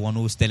 You are the one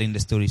who's telling the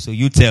story. So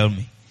you tell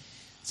me."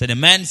 So the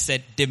man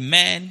said, the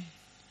man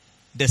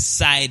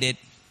decided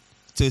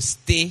to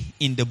stay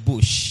in the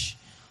bush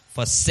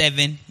for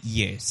 7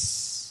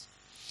 years.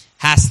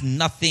 Has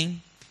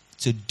nothing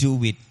to do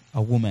with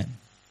a woman.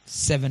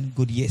 7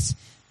 good years.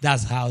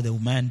 That's how the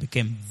man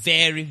became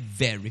very,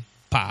 very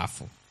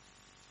powerful.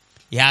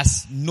 He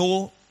has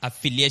no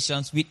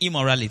affiliations with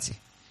immorality.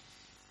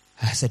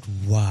 I said,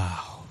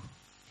 wow.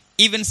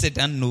 Even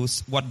Satan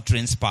knows what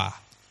drains power.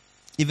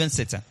 Even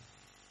Satan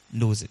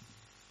knows it.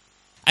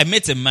 I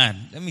met a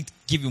man. Let me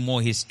give you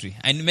more history.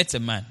 I met a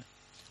man,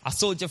 a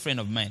soldier friend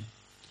of mine.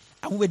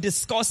 And we were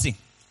discussing.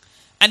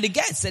 And the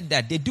guy said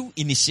that they do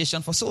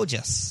initiation for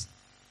soldiers.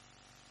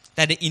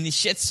 That they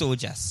initiate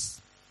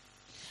soldiers.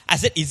 I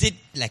said, is it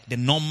like the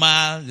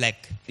normal,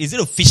 is it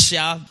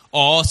official?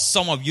 Or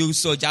some of you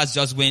soldiers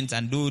just went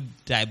and do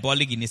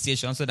diabolic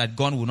initiation so that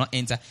gun will not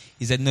enter?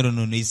 He said, no,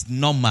 it's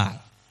normal.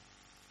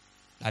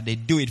 That they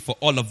do it for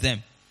all of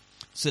them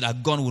so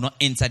that gun will not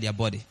enter their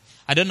body.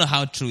 I don't know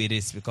how true it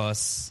is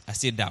because I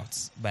still doubt.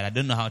 But I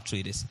don't know how true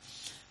it is.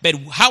 But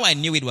how I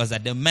knew it was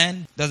that the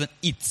man doesn't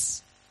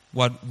eat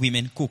what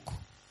women cook.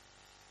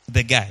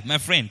 The guy, my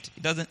friend,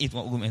 he doesn't eat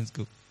what women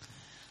cook.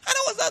 And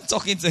I was not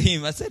talking to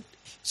him. I said,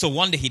 so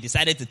one day he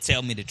decided to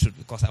tell me the truth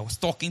because I was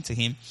talking to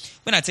him.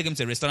 When I take him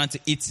to a restaurant to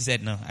eat, he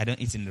said, no, I don't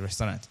eat in the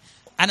restaurant.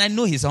 And I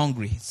know he's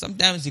hungry.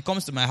 Sometimes he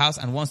comes to my house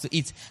and wants to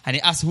eat. And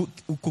he asks who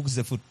cooks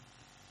the food.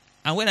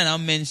 And when I now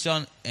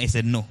mentioned, he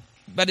said no.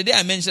 But the day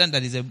I mentioned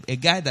that he's a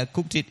guy that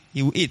cooked it,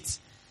 he will eat.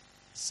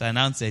 So I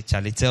now said,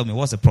 Charlie, tell me,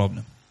 what's the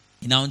problem?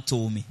 He now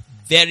told me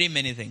very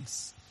many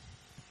things.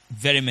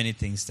 Very many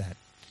things that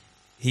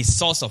his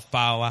source of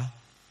power,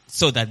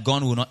 so that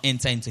gun will not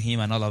enter into him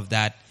and all of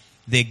that.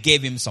 They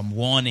gave him some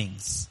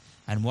warnings.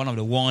 And one of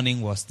the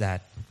warnings was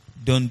that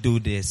don't do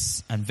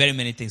this, and very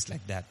many things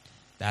like that.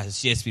 That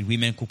associates with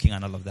women cooking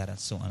and all of that, and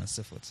so on and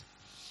so forth.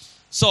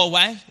 So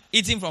why?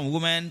 Eating from a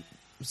woman,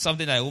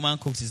 something that a woman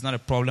cooks is not a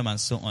problem and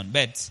so on.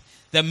 But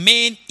the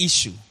main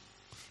issue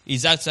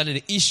is actually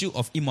the issue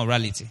of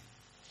immorality.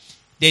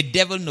 The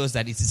devil knows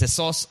that it is a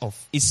source of,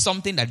 it's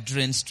something that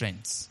drains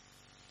strength.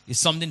 It's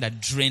something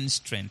that drains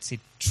strength. It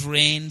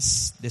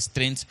drains the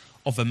strength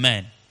of a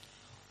man.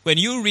 When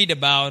you read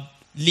about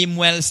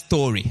Lemuel's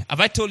story, have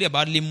I told you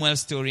about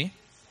Lemuel's story?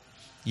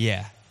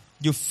 Yeah.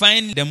 You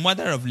find the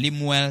mother of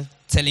Lemuel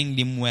telling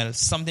Lemuel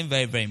something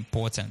very, very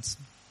important.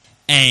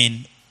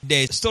 And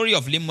the story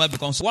of Lemuel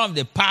becomes one of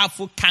the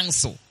powerful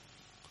counsel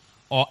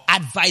or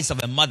advice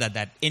of a mother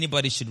that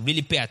anybody should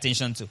really pay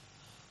attention to.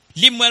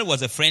 Lemuel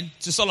was a friend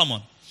to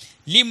Solomon.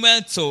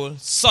 Lemuel told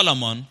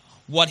Solomon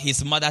what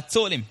his mother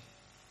told him.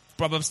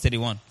 Proverbs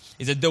 31.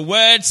 It said, the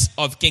words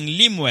of King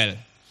Lemuel,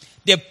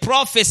 the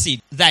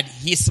prophecy that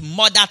his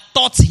mother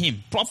taught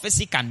him.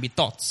 Prophecy can be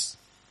taught.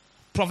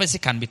 Prophecy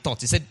can be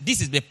taught. He said,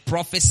 this is the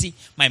prophecy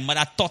my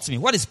mother taught me.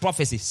 What is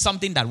prophecy?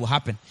 Something that will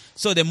happen.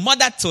 So the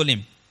mother told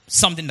him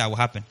something that will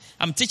happen.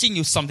 I'm teaching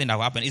you something that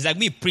will happen. It's like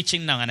me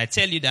preaching now, and I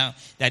tell you now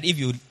that if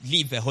you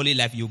live a holy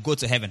life, you go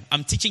to heaven.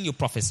 I'm teaching you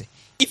prophecy.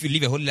 If you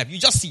live a holy life, you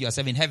just see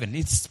yourself in heaven.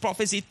 It's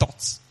prophecy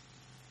taught.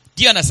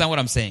 Do you understand what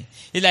I'm saying?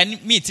 It's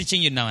like me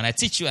teaching you now, and I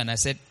teach you, and I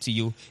said to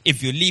you,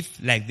 if you live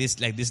like this,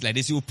 like this, like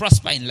this, you will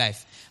prosper in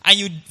life. And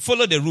you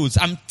follow the rules.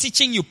 I'm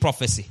teaching you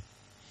prophecy.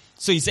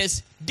 So he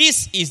says,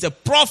 this is the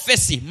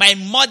prophecy my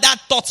mother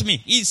taught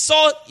me. He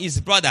saw his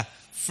brother,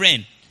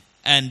 friend,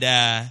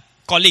 and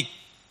colleague,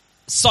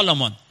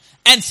 Solomon.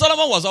 And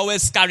Solomon was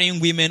always carrying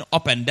women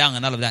up and down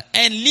and all of that.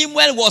 And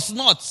Lemuel was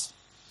not.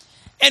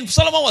 And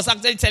Solomon was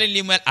actually telling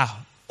Lemuel,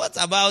 what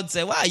about,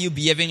 why are you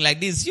behaving like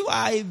this? You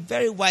are a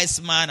very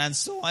wise man and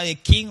so on, a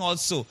king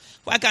also.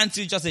 Why can't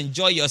you just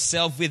enjoy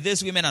yourself with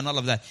these women and all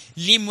of that?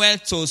 Lemuel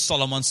told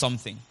Solomon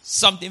something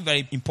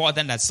very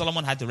important that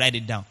Solomon had to write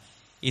it down.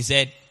 He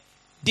said,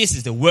 this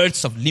is the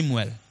words of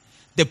Lemuel,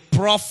 the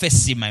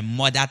prophecy my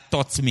mother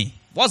taught me.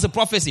 What's the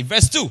prophecy?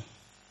 Verse 2.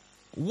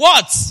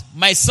 What,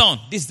 my son?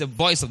 This is the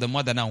voice of the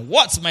mother now.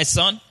 What, my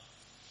son?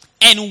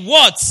 And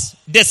what,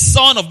 the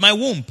son of my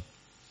womb?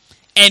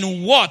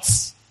 And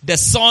what, the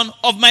son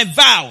of my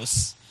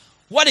vows?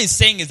 What he's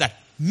saying is that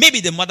maybe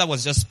the mother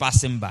was just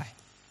passing by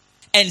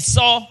and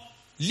saw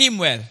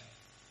Lemuel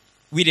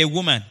with a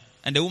woman.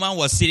 And the woman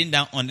was sitting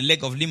down on the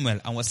leg of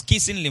Lemuel and was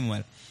kissing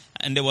Lemuel.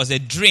 And there was a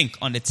drink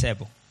on the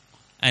table.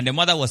 And the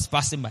mother was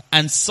passing by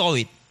and saw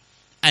it.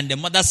 And the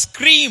mother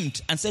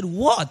screamed and said,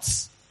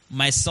 what,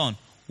 my son?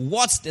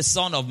 What's the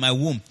son of my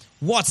womb?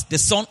 What's the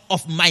son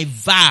of my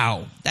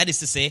vow? That is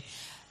to say,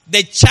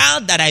 the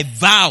child that I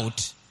vowed.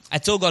 I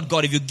told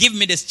God, if you give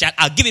me this child,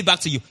 I'll give it back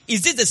to you.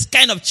 Is this the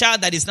kind of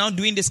child that is now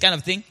doing this kind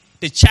of thing?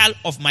 The child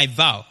of my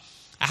vow.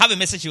 I have a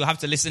message you have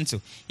to listen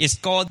to. It's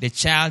called the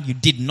child you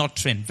did not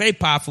train. Very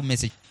powerful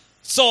message.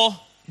 So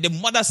the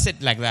mother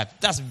said like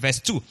that. That's verse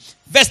 2.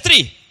 Verse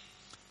 3.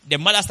 The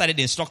mother started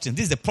instructing.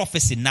 This is the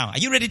prophecy now. Are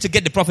you ready to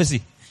get the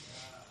prophecy?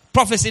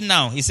 Prophecy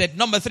now. He said,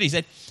 number 3, he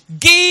said,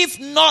 give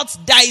not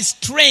thy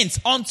strength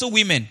unto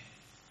women,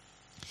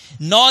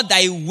 nor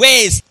thy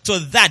ways to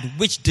that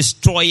which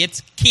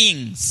destroyeth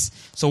kings.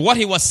 So what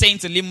he was saying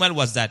to Lemuel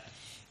was that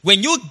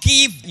when you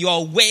give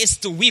your ways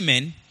to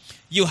women,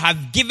 you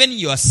have given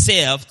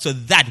yourself to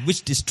that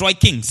which destroy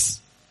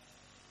kings.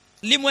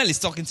 Lemuel is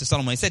talking to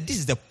Solomon. He said, this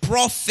is the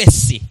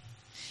prophecy.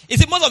 You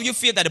see, most of you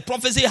feel that the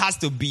prophecy has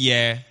to be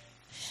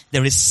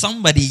there is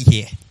somebody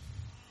here.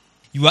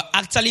 You are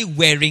actually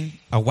wearing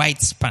a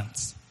white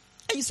pants.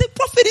 And you say,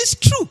 prophet is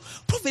true.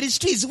 Prophet is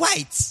true, is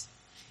white.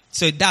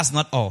 So that's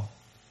not all.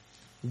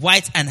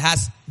 White and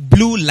has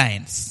blue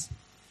lines.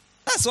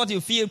 That's what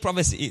you feel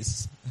prophecy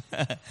is.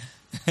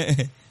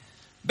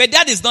 But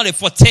that is not a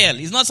foretell.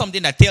 It's not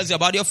something that tells you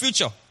about your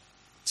future.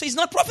 So it's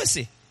not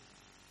prophecy.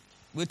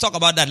 We'll talk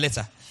about that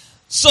later.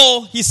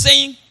 So he's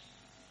saying,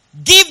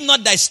 give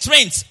not thy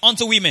strength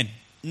unto women,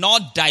 nor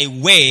thy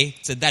way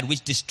to that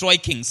which destroy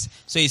kings.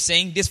 So he's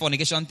saying this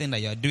fornication thing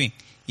that you are doing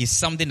is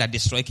something that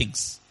destroys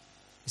kings.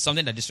 It's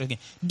something that destroys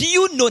kings. Do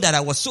you know that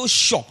I was so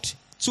shocked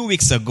 2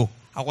 weeks ago?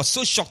 I was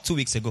so shocked 2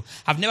 weeks ago.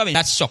 I've never been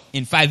that shocked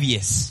in 5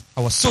 years.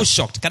 I was so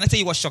shocked. Can I tell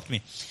you what shocked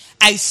me?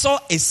 I saw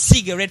a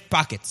cigarette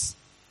packet.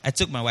 I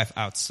took my wife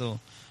out. So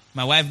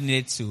my wife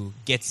needed to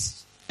get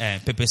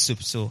pepper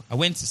soup. So I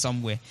went to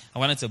somewhere. I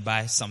wanted to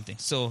buy something.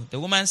 So the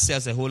woman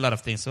sells a whole lot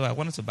of things. So I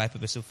wanted to buy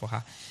pepper soup for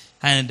her.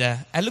 And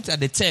I looked at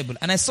the table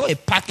and I saw a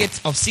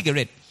packet of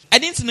cigarette. I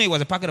didn't know it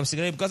was a packet of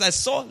cigarette because I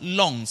saw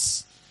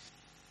lungs.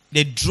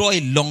 They draw a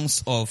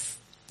lungs of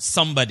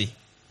somebody.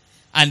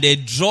 And they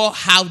draw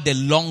how the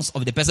lungs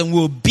of the person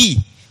will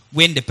be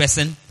when the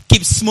person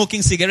keeps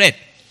smoking cigarette.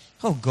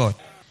 Oh God.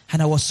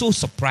 And I was so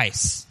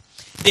surprised.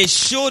 They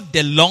showed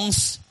the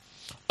lungs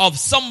of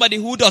somebody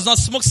who does not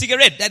smoke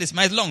cigarette. That is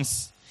my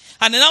lungs.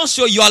 And they now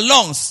show your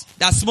lungs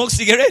that smoke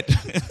cigarette.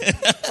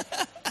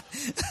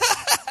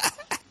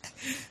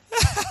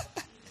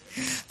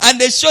 And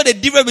they show the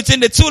difference between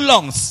the two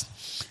lungs.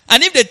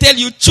 And if they tell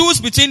you choose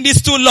between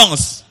these two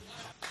lungs,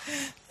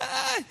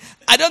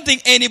 I don't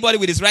think anybody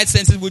with his right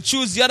senses would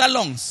choose the other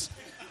lungs.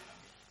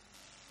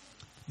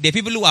 The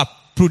people who are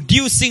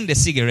producing the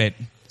cigarette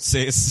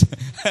says,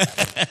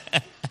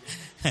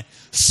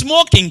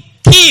 smoking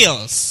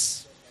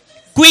kills.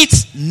 Quit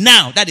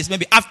now. That is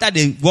maybe after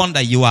the one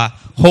that you are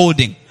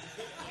holding.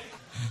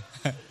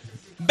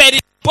 But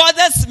it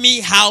bothers me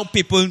how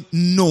people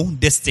know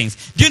these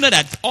things. Do you know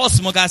that all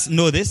smokers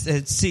know this?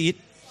 See it?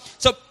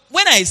 So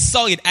when I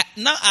saw it, I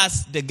now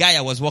asked the guy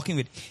I was working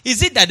with,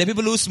 is it that the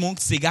people who smoke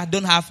cigar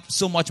don't have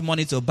so much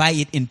money to buy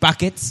it in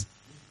packets?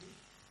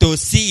 To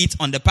see it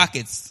on the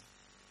packets?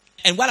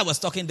 And while I was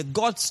talking, the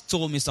God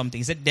told me something.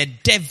 He said, the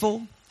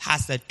devil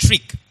has a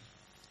trick.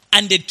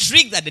 And the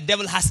trick that the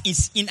devil has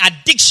is in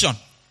addiction.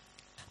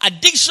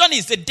 Addiction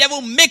is the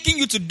devil making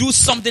you to do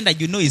something that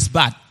you know is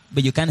bad,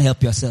 but you can't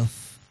help yourself.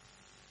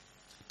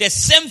 The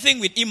same thing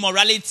with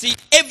immorality,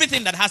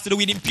 everything that has to do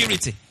with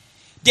impurity.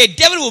 The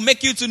devil will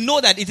make you to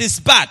know that it is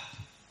bad,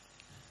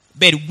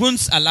 but it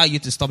won't allow you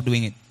to stop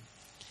doing it.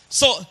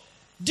 So,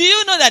 do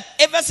you know that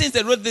ever since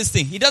they wrote this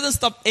thing, he doesn't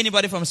stop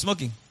anybody from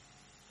smoking?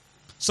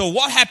 So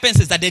what happens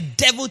is that the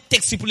devil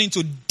takes people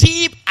into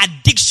deep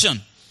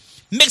addiction,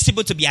 makes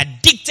people to be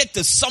addicted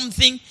to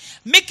something,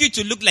 make you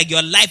to look like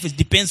your life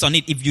depends on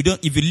it. If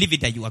you leave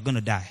it, that you are going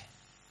to die.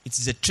 It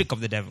is a trick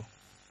of the devil.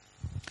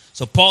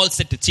 So Paul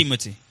said to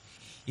Timothy,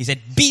 he said,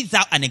 be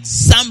thou an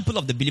example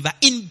of the believer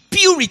in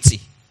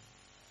purity.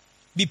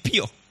 Be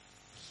pure.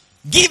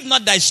 Give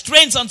not thy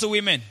strength unto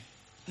women,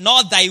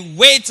 nor thy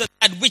weight to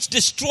that which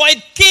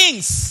destroyed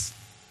kings.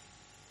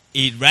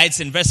 It writes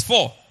in verse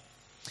 4,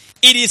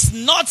 it is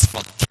not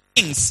for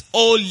kings,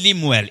 O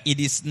Lemuel. It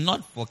is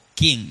not for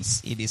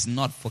kings. It is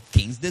not for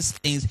kings. These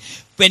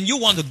things, when you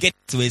want to get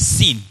to a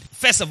scene,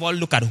 first of all,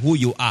 look at who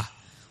you are,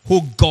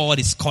 who God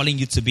is calling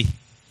you to be.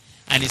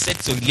 And he said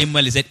to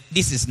Lemuel, he said,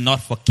 this is not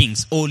for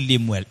kings, O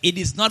Lemuel. It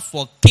is not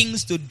for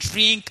kings to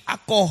drink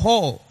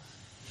alcohol,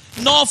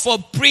 nor for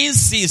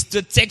princes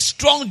to take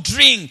strong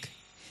drink,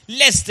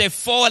 lest they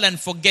fall and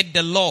forget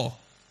the law.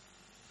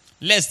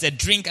 Lest they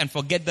drink and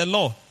forget the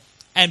law,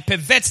 and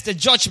pervert the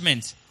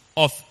judgment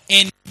of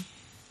any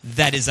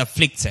that is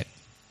afflicted.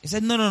 He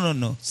said, no.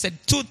 He said,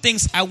 two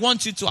things I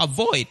want you to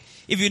avoid.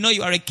 If you know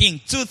you are a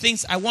king, two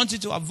things I want you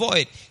to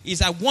avoid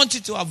is I want you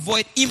to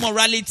avoid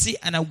immorality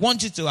and I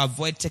want you to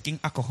avoid taking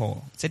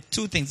alcohol. He said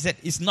two things. He said,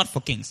 it's not for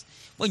kings.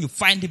 When you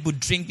find people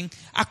drinking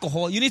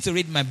alcohol, you need to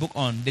read my book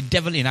on the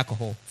devil in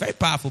alcohol. Very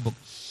powerful book.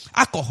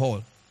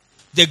 Alcohol.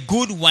 The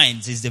good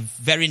wines is the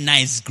very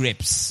nice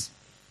grapes.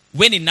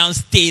 When it now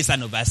stays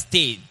and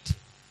overstayed,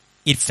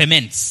 it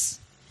ferments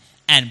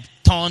and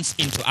turns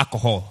into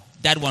alcohol.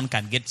 That one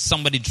can get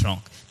somebody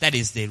drunk. That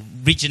is the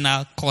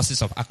original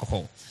causes of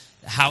alcohol.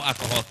 How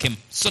alcohol came.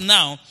 So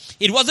now,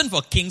 it wasn't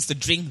for kings to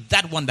drink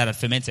that one that had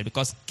fermented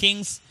because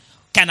kings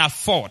can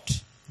afford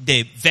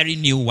the very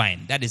new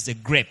wine. That is the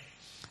grape.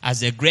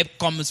 As the grape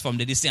comes from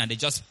the distance and they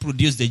just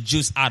produce the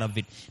juice out of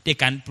it, they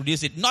can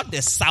produce it, not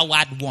the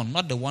soured one,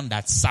 not the one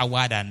that's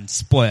soured and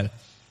spoiled.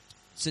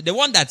 So the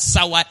one that's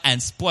soured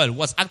and spoiled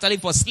was actually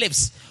for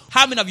slaves.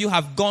 How many of you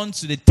have gone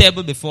to the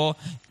table before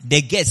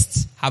the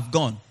guests have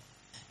gone?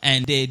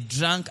 And they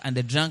drank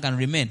and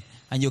remain.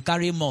 And you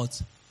carry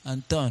malt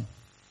and turn.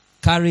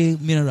 Carry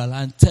mineral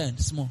and turn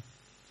small.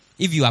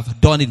 If you have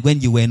done it when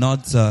you were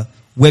not,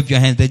 wave your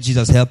hands, let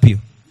Jesus help you.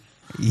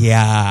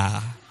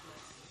 Yeah.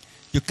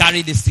 You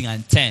carry this thing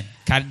and turn.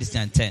 Carry this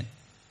thing and turn.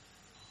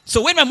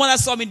 So when my mother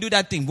saw me do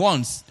that thing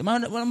once, my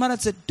mother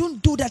said,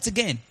 don't do that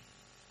again.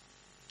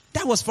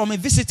 That was from a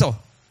visitor.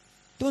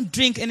 Don't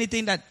drink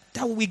anything that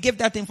we gave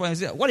that thing for him.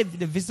 What if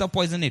the visitor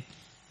poisoned it?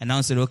 And I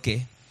said,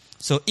 okay.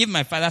 So if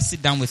my father sit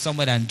down with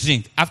somebody and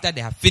drink, after they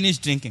have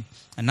finished drinking,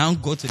 and now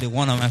go to the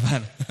one of my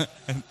father.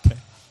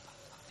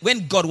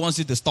 When God wants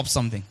you to stop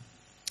something,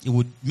 it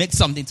would make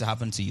something to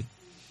happen to you.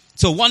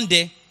 So one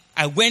day,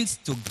 I went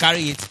to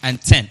carry it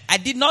and turn. I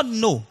did not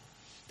know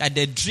that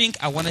the drink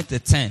I wanted to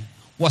turn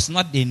was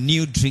not the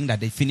new drink that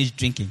they finished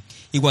drinking.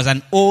 It was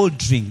an old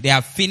drink. They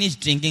have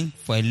finished drinking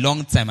for a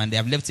long time and they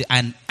have left it,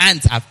 and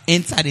ants have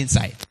entered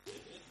inside.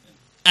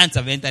 Ants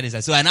have entered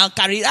inside. So I now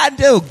carry it.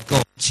 Oh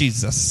God,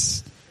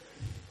 Jesus.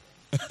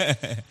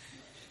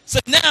 So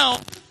now,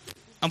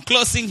 I'm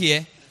closing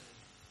here.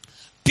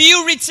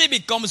 Purity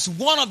becomes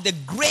one of the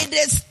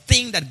greatest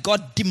things that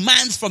God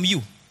demands from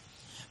you.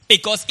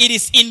 Because it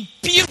is in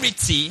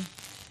purity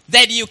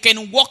that you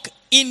can walk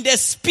in the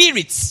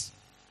Spirit.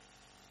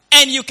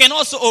 And you can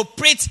also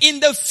operate in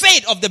the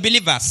faith of the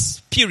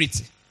believers.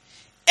 Purity.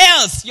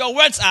 Else, your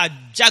words are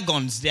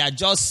jargons. They are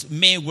just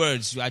mere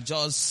words.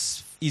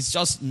 It's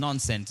just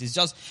nonsense. It's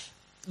just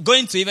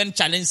going to even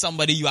challenge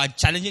somebody. You are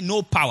challenging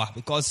no power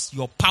because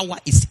your power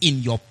is in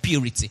your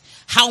purity.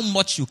 How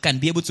much you can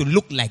be able to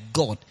look like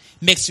God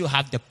makes you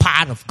have the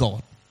power of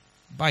God.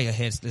 Bow your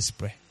heads, let's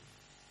pray.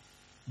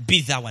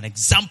 Be thou an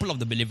example of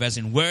the believers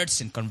in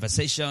words, in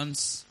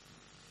conversations,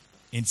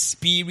 in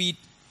spirit,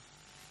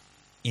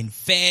 in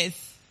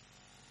faith,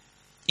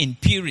 in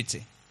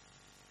purity.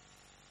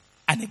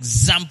 An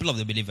example of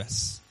the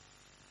believers.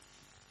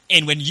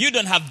 And when you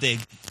don't have the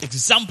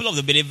example of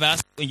the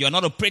believers, when you are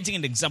not operating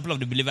in the example of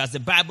the believers, the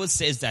Bible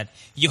says that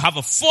you have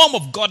a form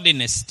of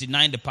godliness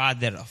denying the power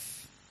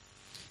thereof.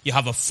 You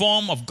have a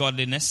form of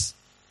godliness,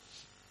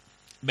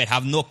 but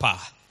have no power.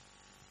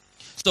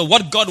 So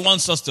what God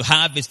wants us to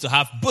have is to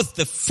have both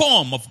the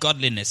form of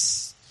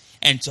godliness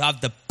and to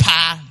have the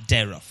power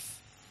thereof.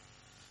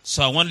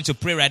 So I want you to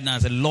pray right now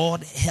and say,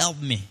 Lord,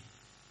 help me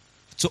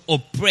to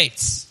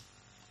operate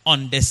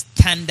on the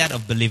standard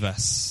of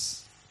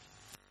believers.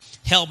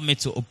 Help me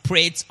to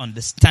operate on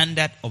the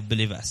standard of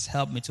believers.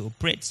 Help me to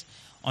operate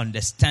on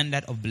the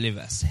standard of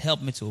believers.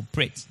 Help me to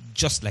operate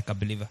just like a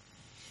believer.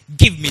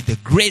 Give me the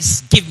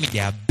grace, give me the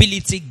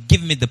ability,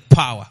 give me the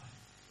power.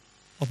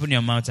 Open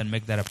your mouth and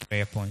make that a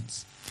prayer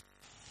point.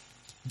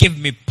 Give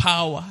me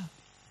power.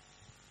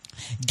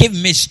 Give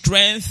me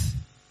strength.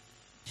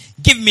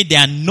 Give me the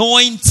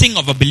anointing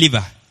of a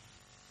believer.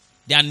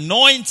 The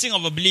anointing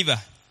of a believer.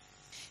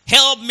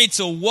 Help me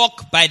to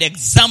walk by the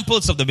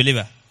examples of the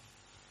believer.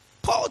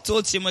 Paul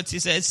told Timothy,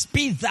 says,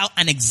 be thou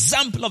an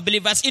example of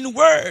believers in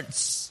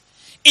words,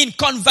 in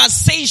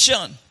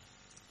conversation.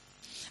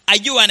 Are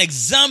you an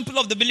example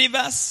of the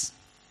believers?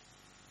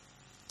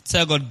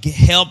 Tell God,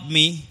 help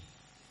me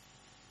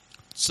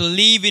to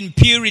live in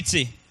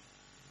purity.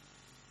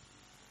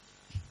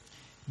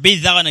 Be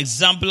thou an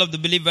example of the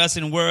believers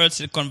in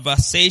words, in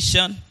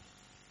conversation,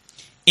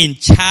 in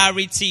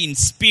charity, in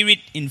spirit,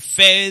 in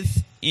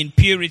faith, in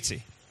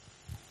purity.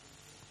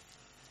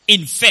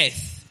 In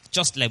faith,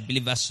 just like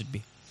believers should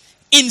be.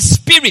 In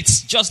spirit,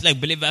 just like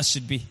believers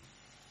should be.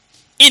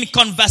 In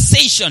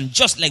conversation,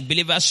 just like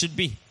believers should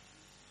be.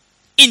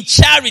 In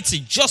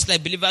charity, just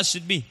like believers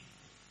should be.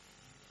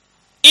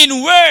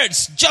 In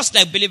words, just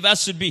like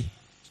believers should be.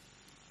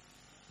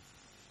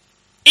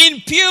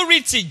 In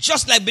purity,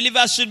 just like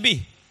believers should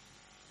be.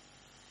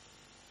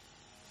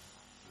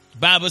 The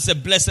Bible says,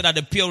 blessed are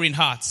the pure in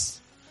hearts,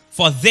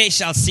 for they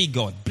shall see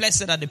God.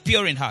 Blessed are the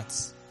pure in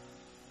hearts.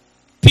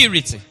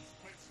 Purity.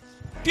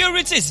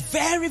 Purity is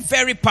very,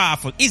 very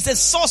powerful. It's the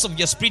source of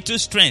your spiritual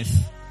strength.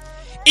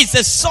 It's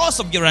the source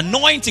of your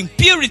anointing.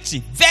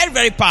 Purity, very,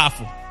 very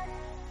powerful.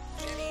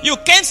 You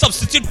can't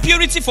substitute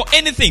purity for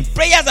anything.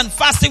 Prayers and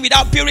fasting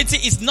without purity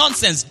is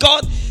nonsense.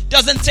 God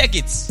doesn't take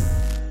it.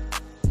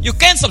 You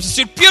can't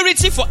substitute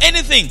purity for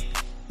anything.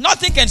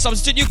 Nothing can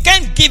substitute. You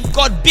can't give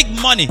God big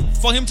money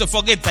for him to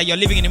forget that you're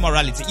living in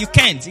immorality. You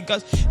can't,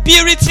 because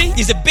purity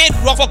is a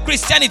bedrock for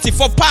Christianity,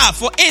 for power,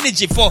 for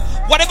energy, for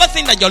whatever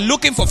thing that you're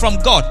looking for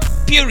from God.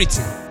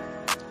 Purity.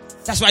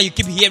 That's why you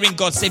keep hearing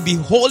God say, be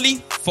holy,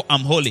 for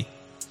I'm holy.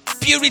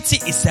 Purity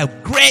is a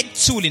great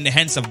tool in the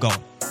hands of God.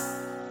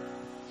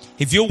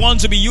 If you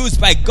want to be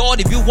used by God,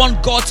 if you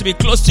want God to be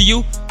close to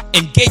you,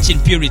 engage in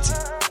purity.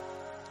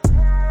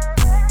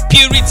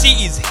 Purity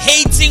is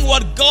hating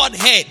what God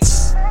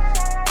hates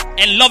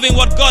and loving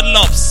what God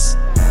loves.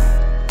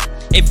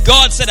 If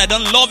God said I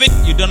don't love it,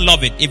 you don't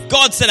love it. If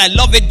God said I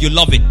love it, you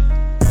love it.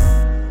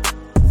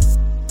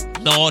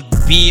 Lord,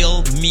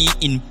 build me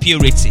in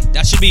purity.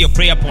 That should be your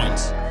prayer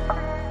point.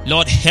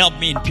 Lord, help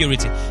me in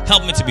purity.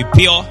 Help me to be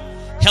pure.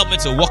 Help me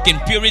to walk in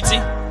purity.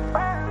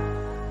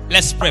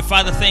 Let's pray.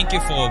 Father, thank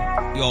you for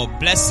your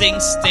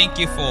blessings. Thank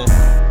you for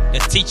the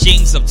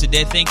teachings of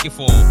today. Thank you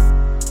for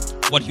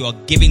what you are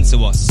giving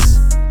to us.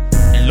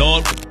 And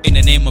Lord, in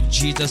the name of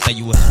Jesus, that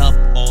you will help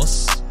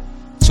us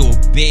to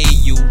obey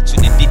you to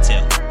the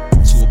detail,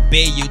 to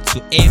obey you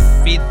to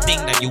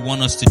everything that you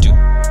want us to do.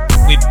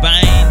 We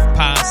bind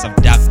powers of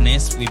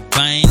darkness. We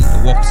bind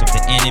the works of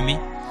the enemy.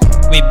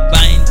 We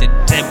bind the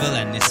devil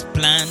and his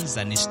plans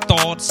and his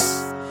thoughts.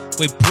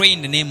 We pray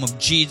in the name of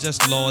Jesus,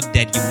 Lord,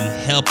 that you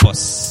will help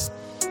us,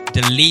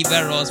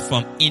 deliver us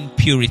from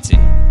impurity.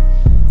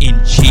 In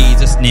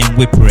Jesus' name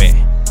we pray.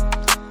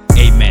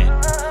 Amen.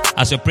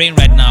 As you're praying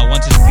right now, I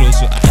want you to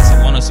close your eyes.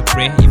 I want us to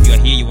pray. If you're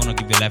here, you want to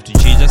give your life to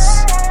Jesus,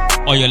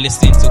 or you're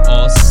listening to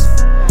us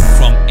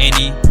from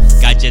any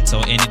gadget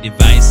or any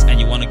device and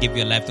you want to give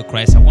your life to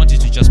Christ, I want you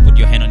to just put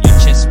your hand on your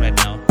chest right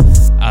now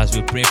as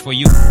we pray for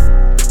you.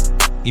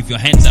 If your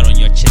hands are on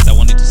your chest, I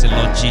want you to say,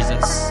 Lord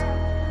Jesus,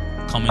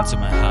 come into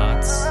my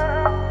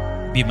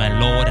heart. Be my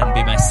Lord and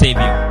be my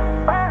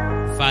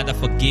Savior. Father,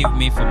 forgive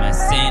me for my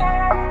sin.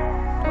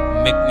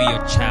 Make me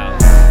your child.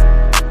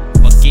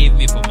 Forgive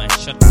me for my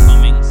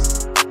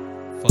shortcomings.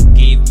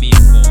 Forgive me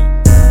for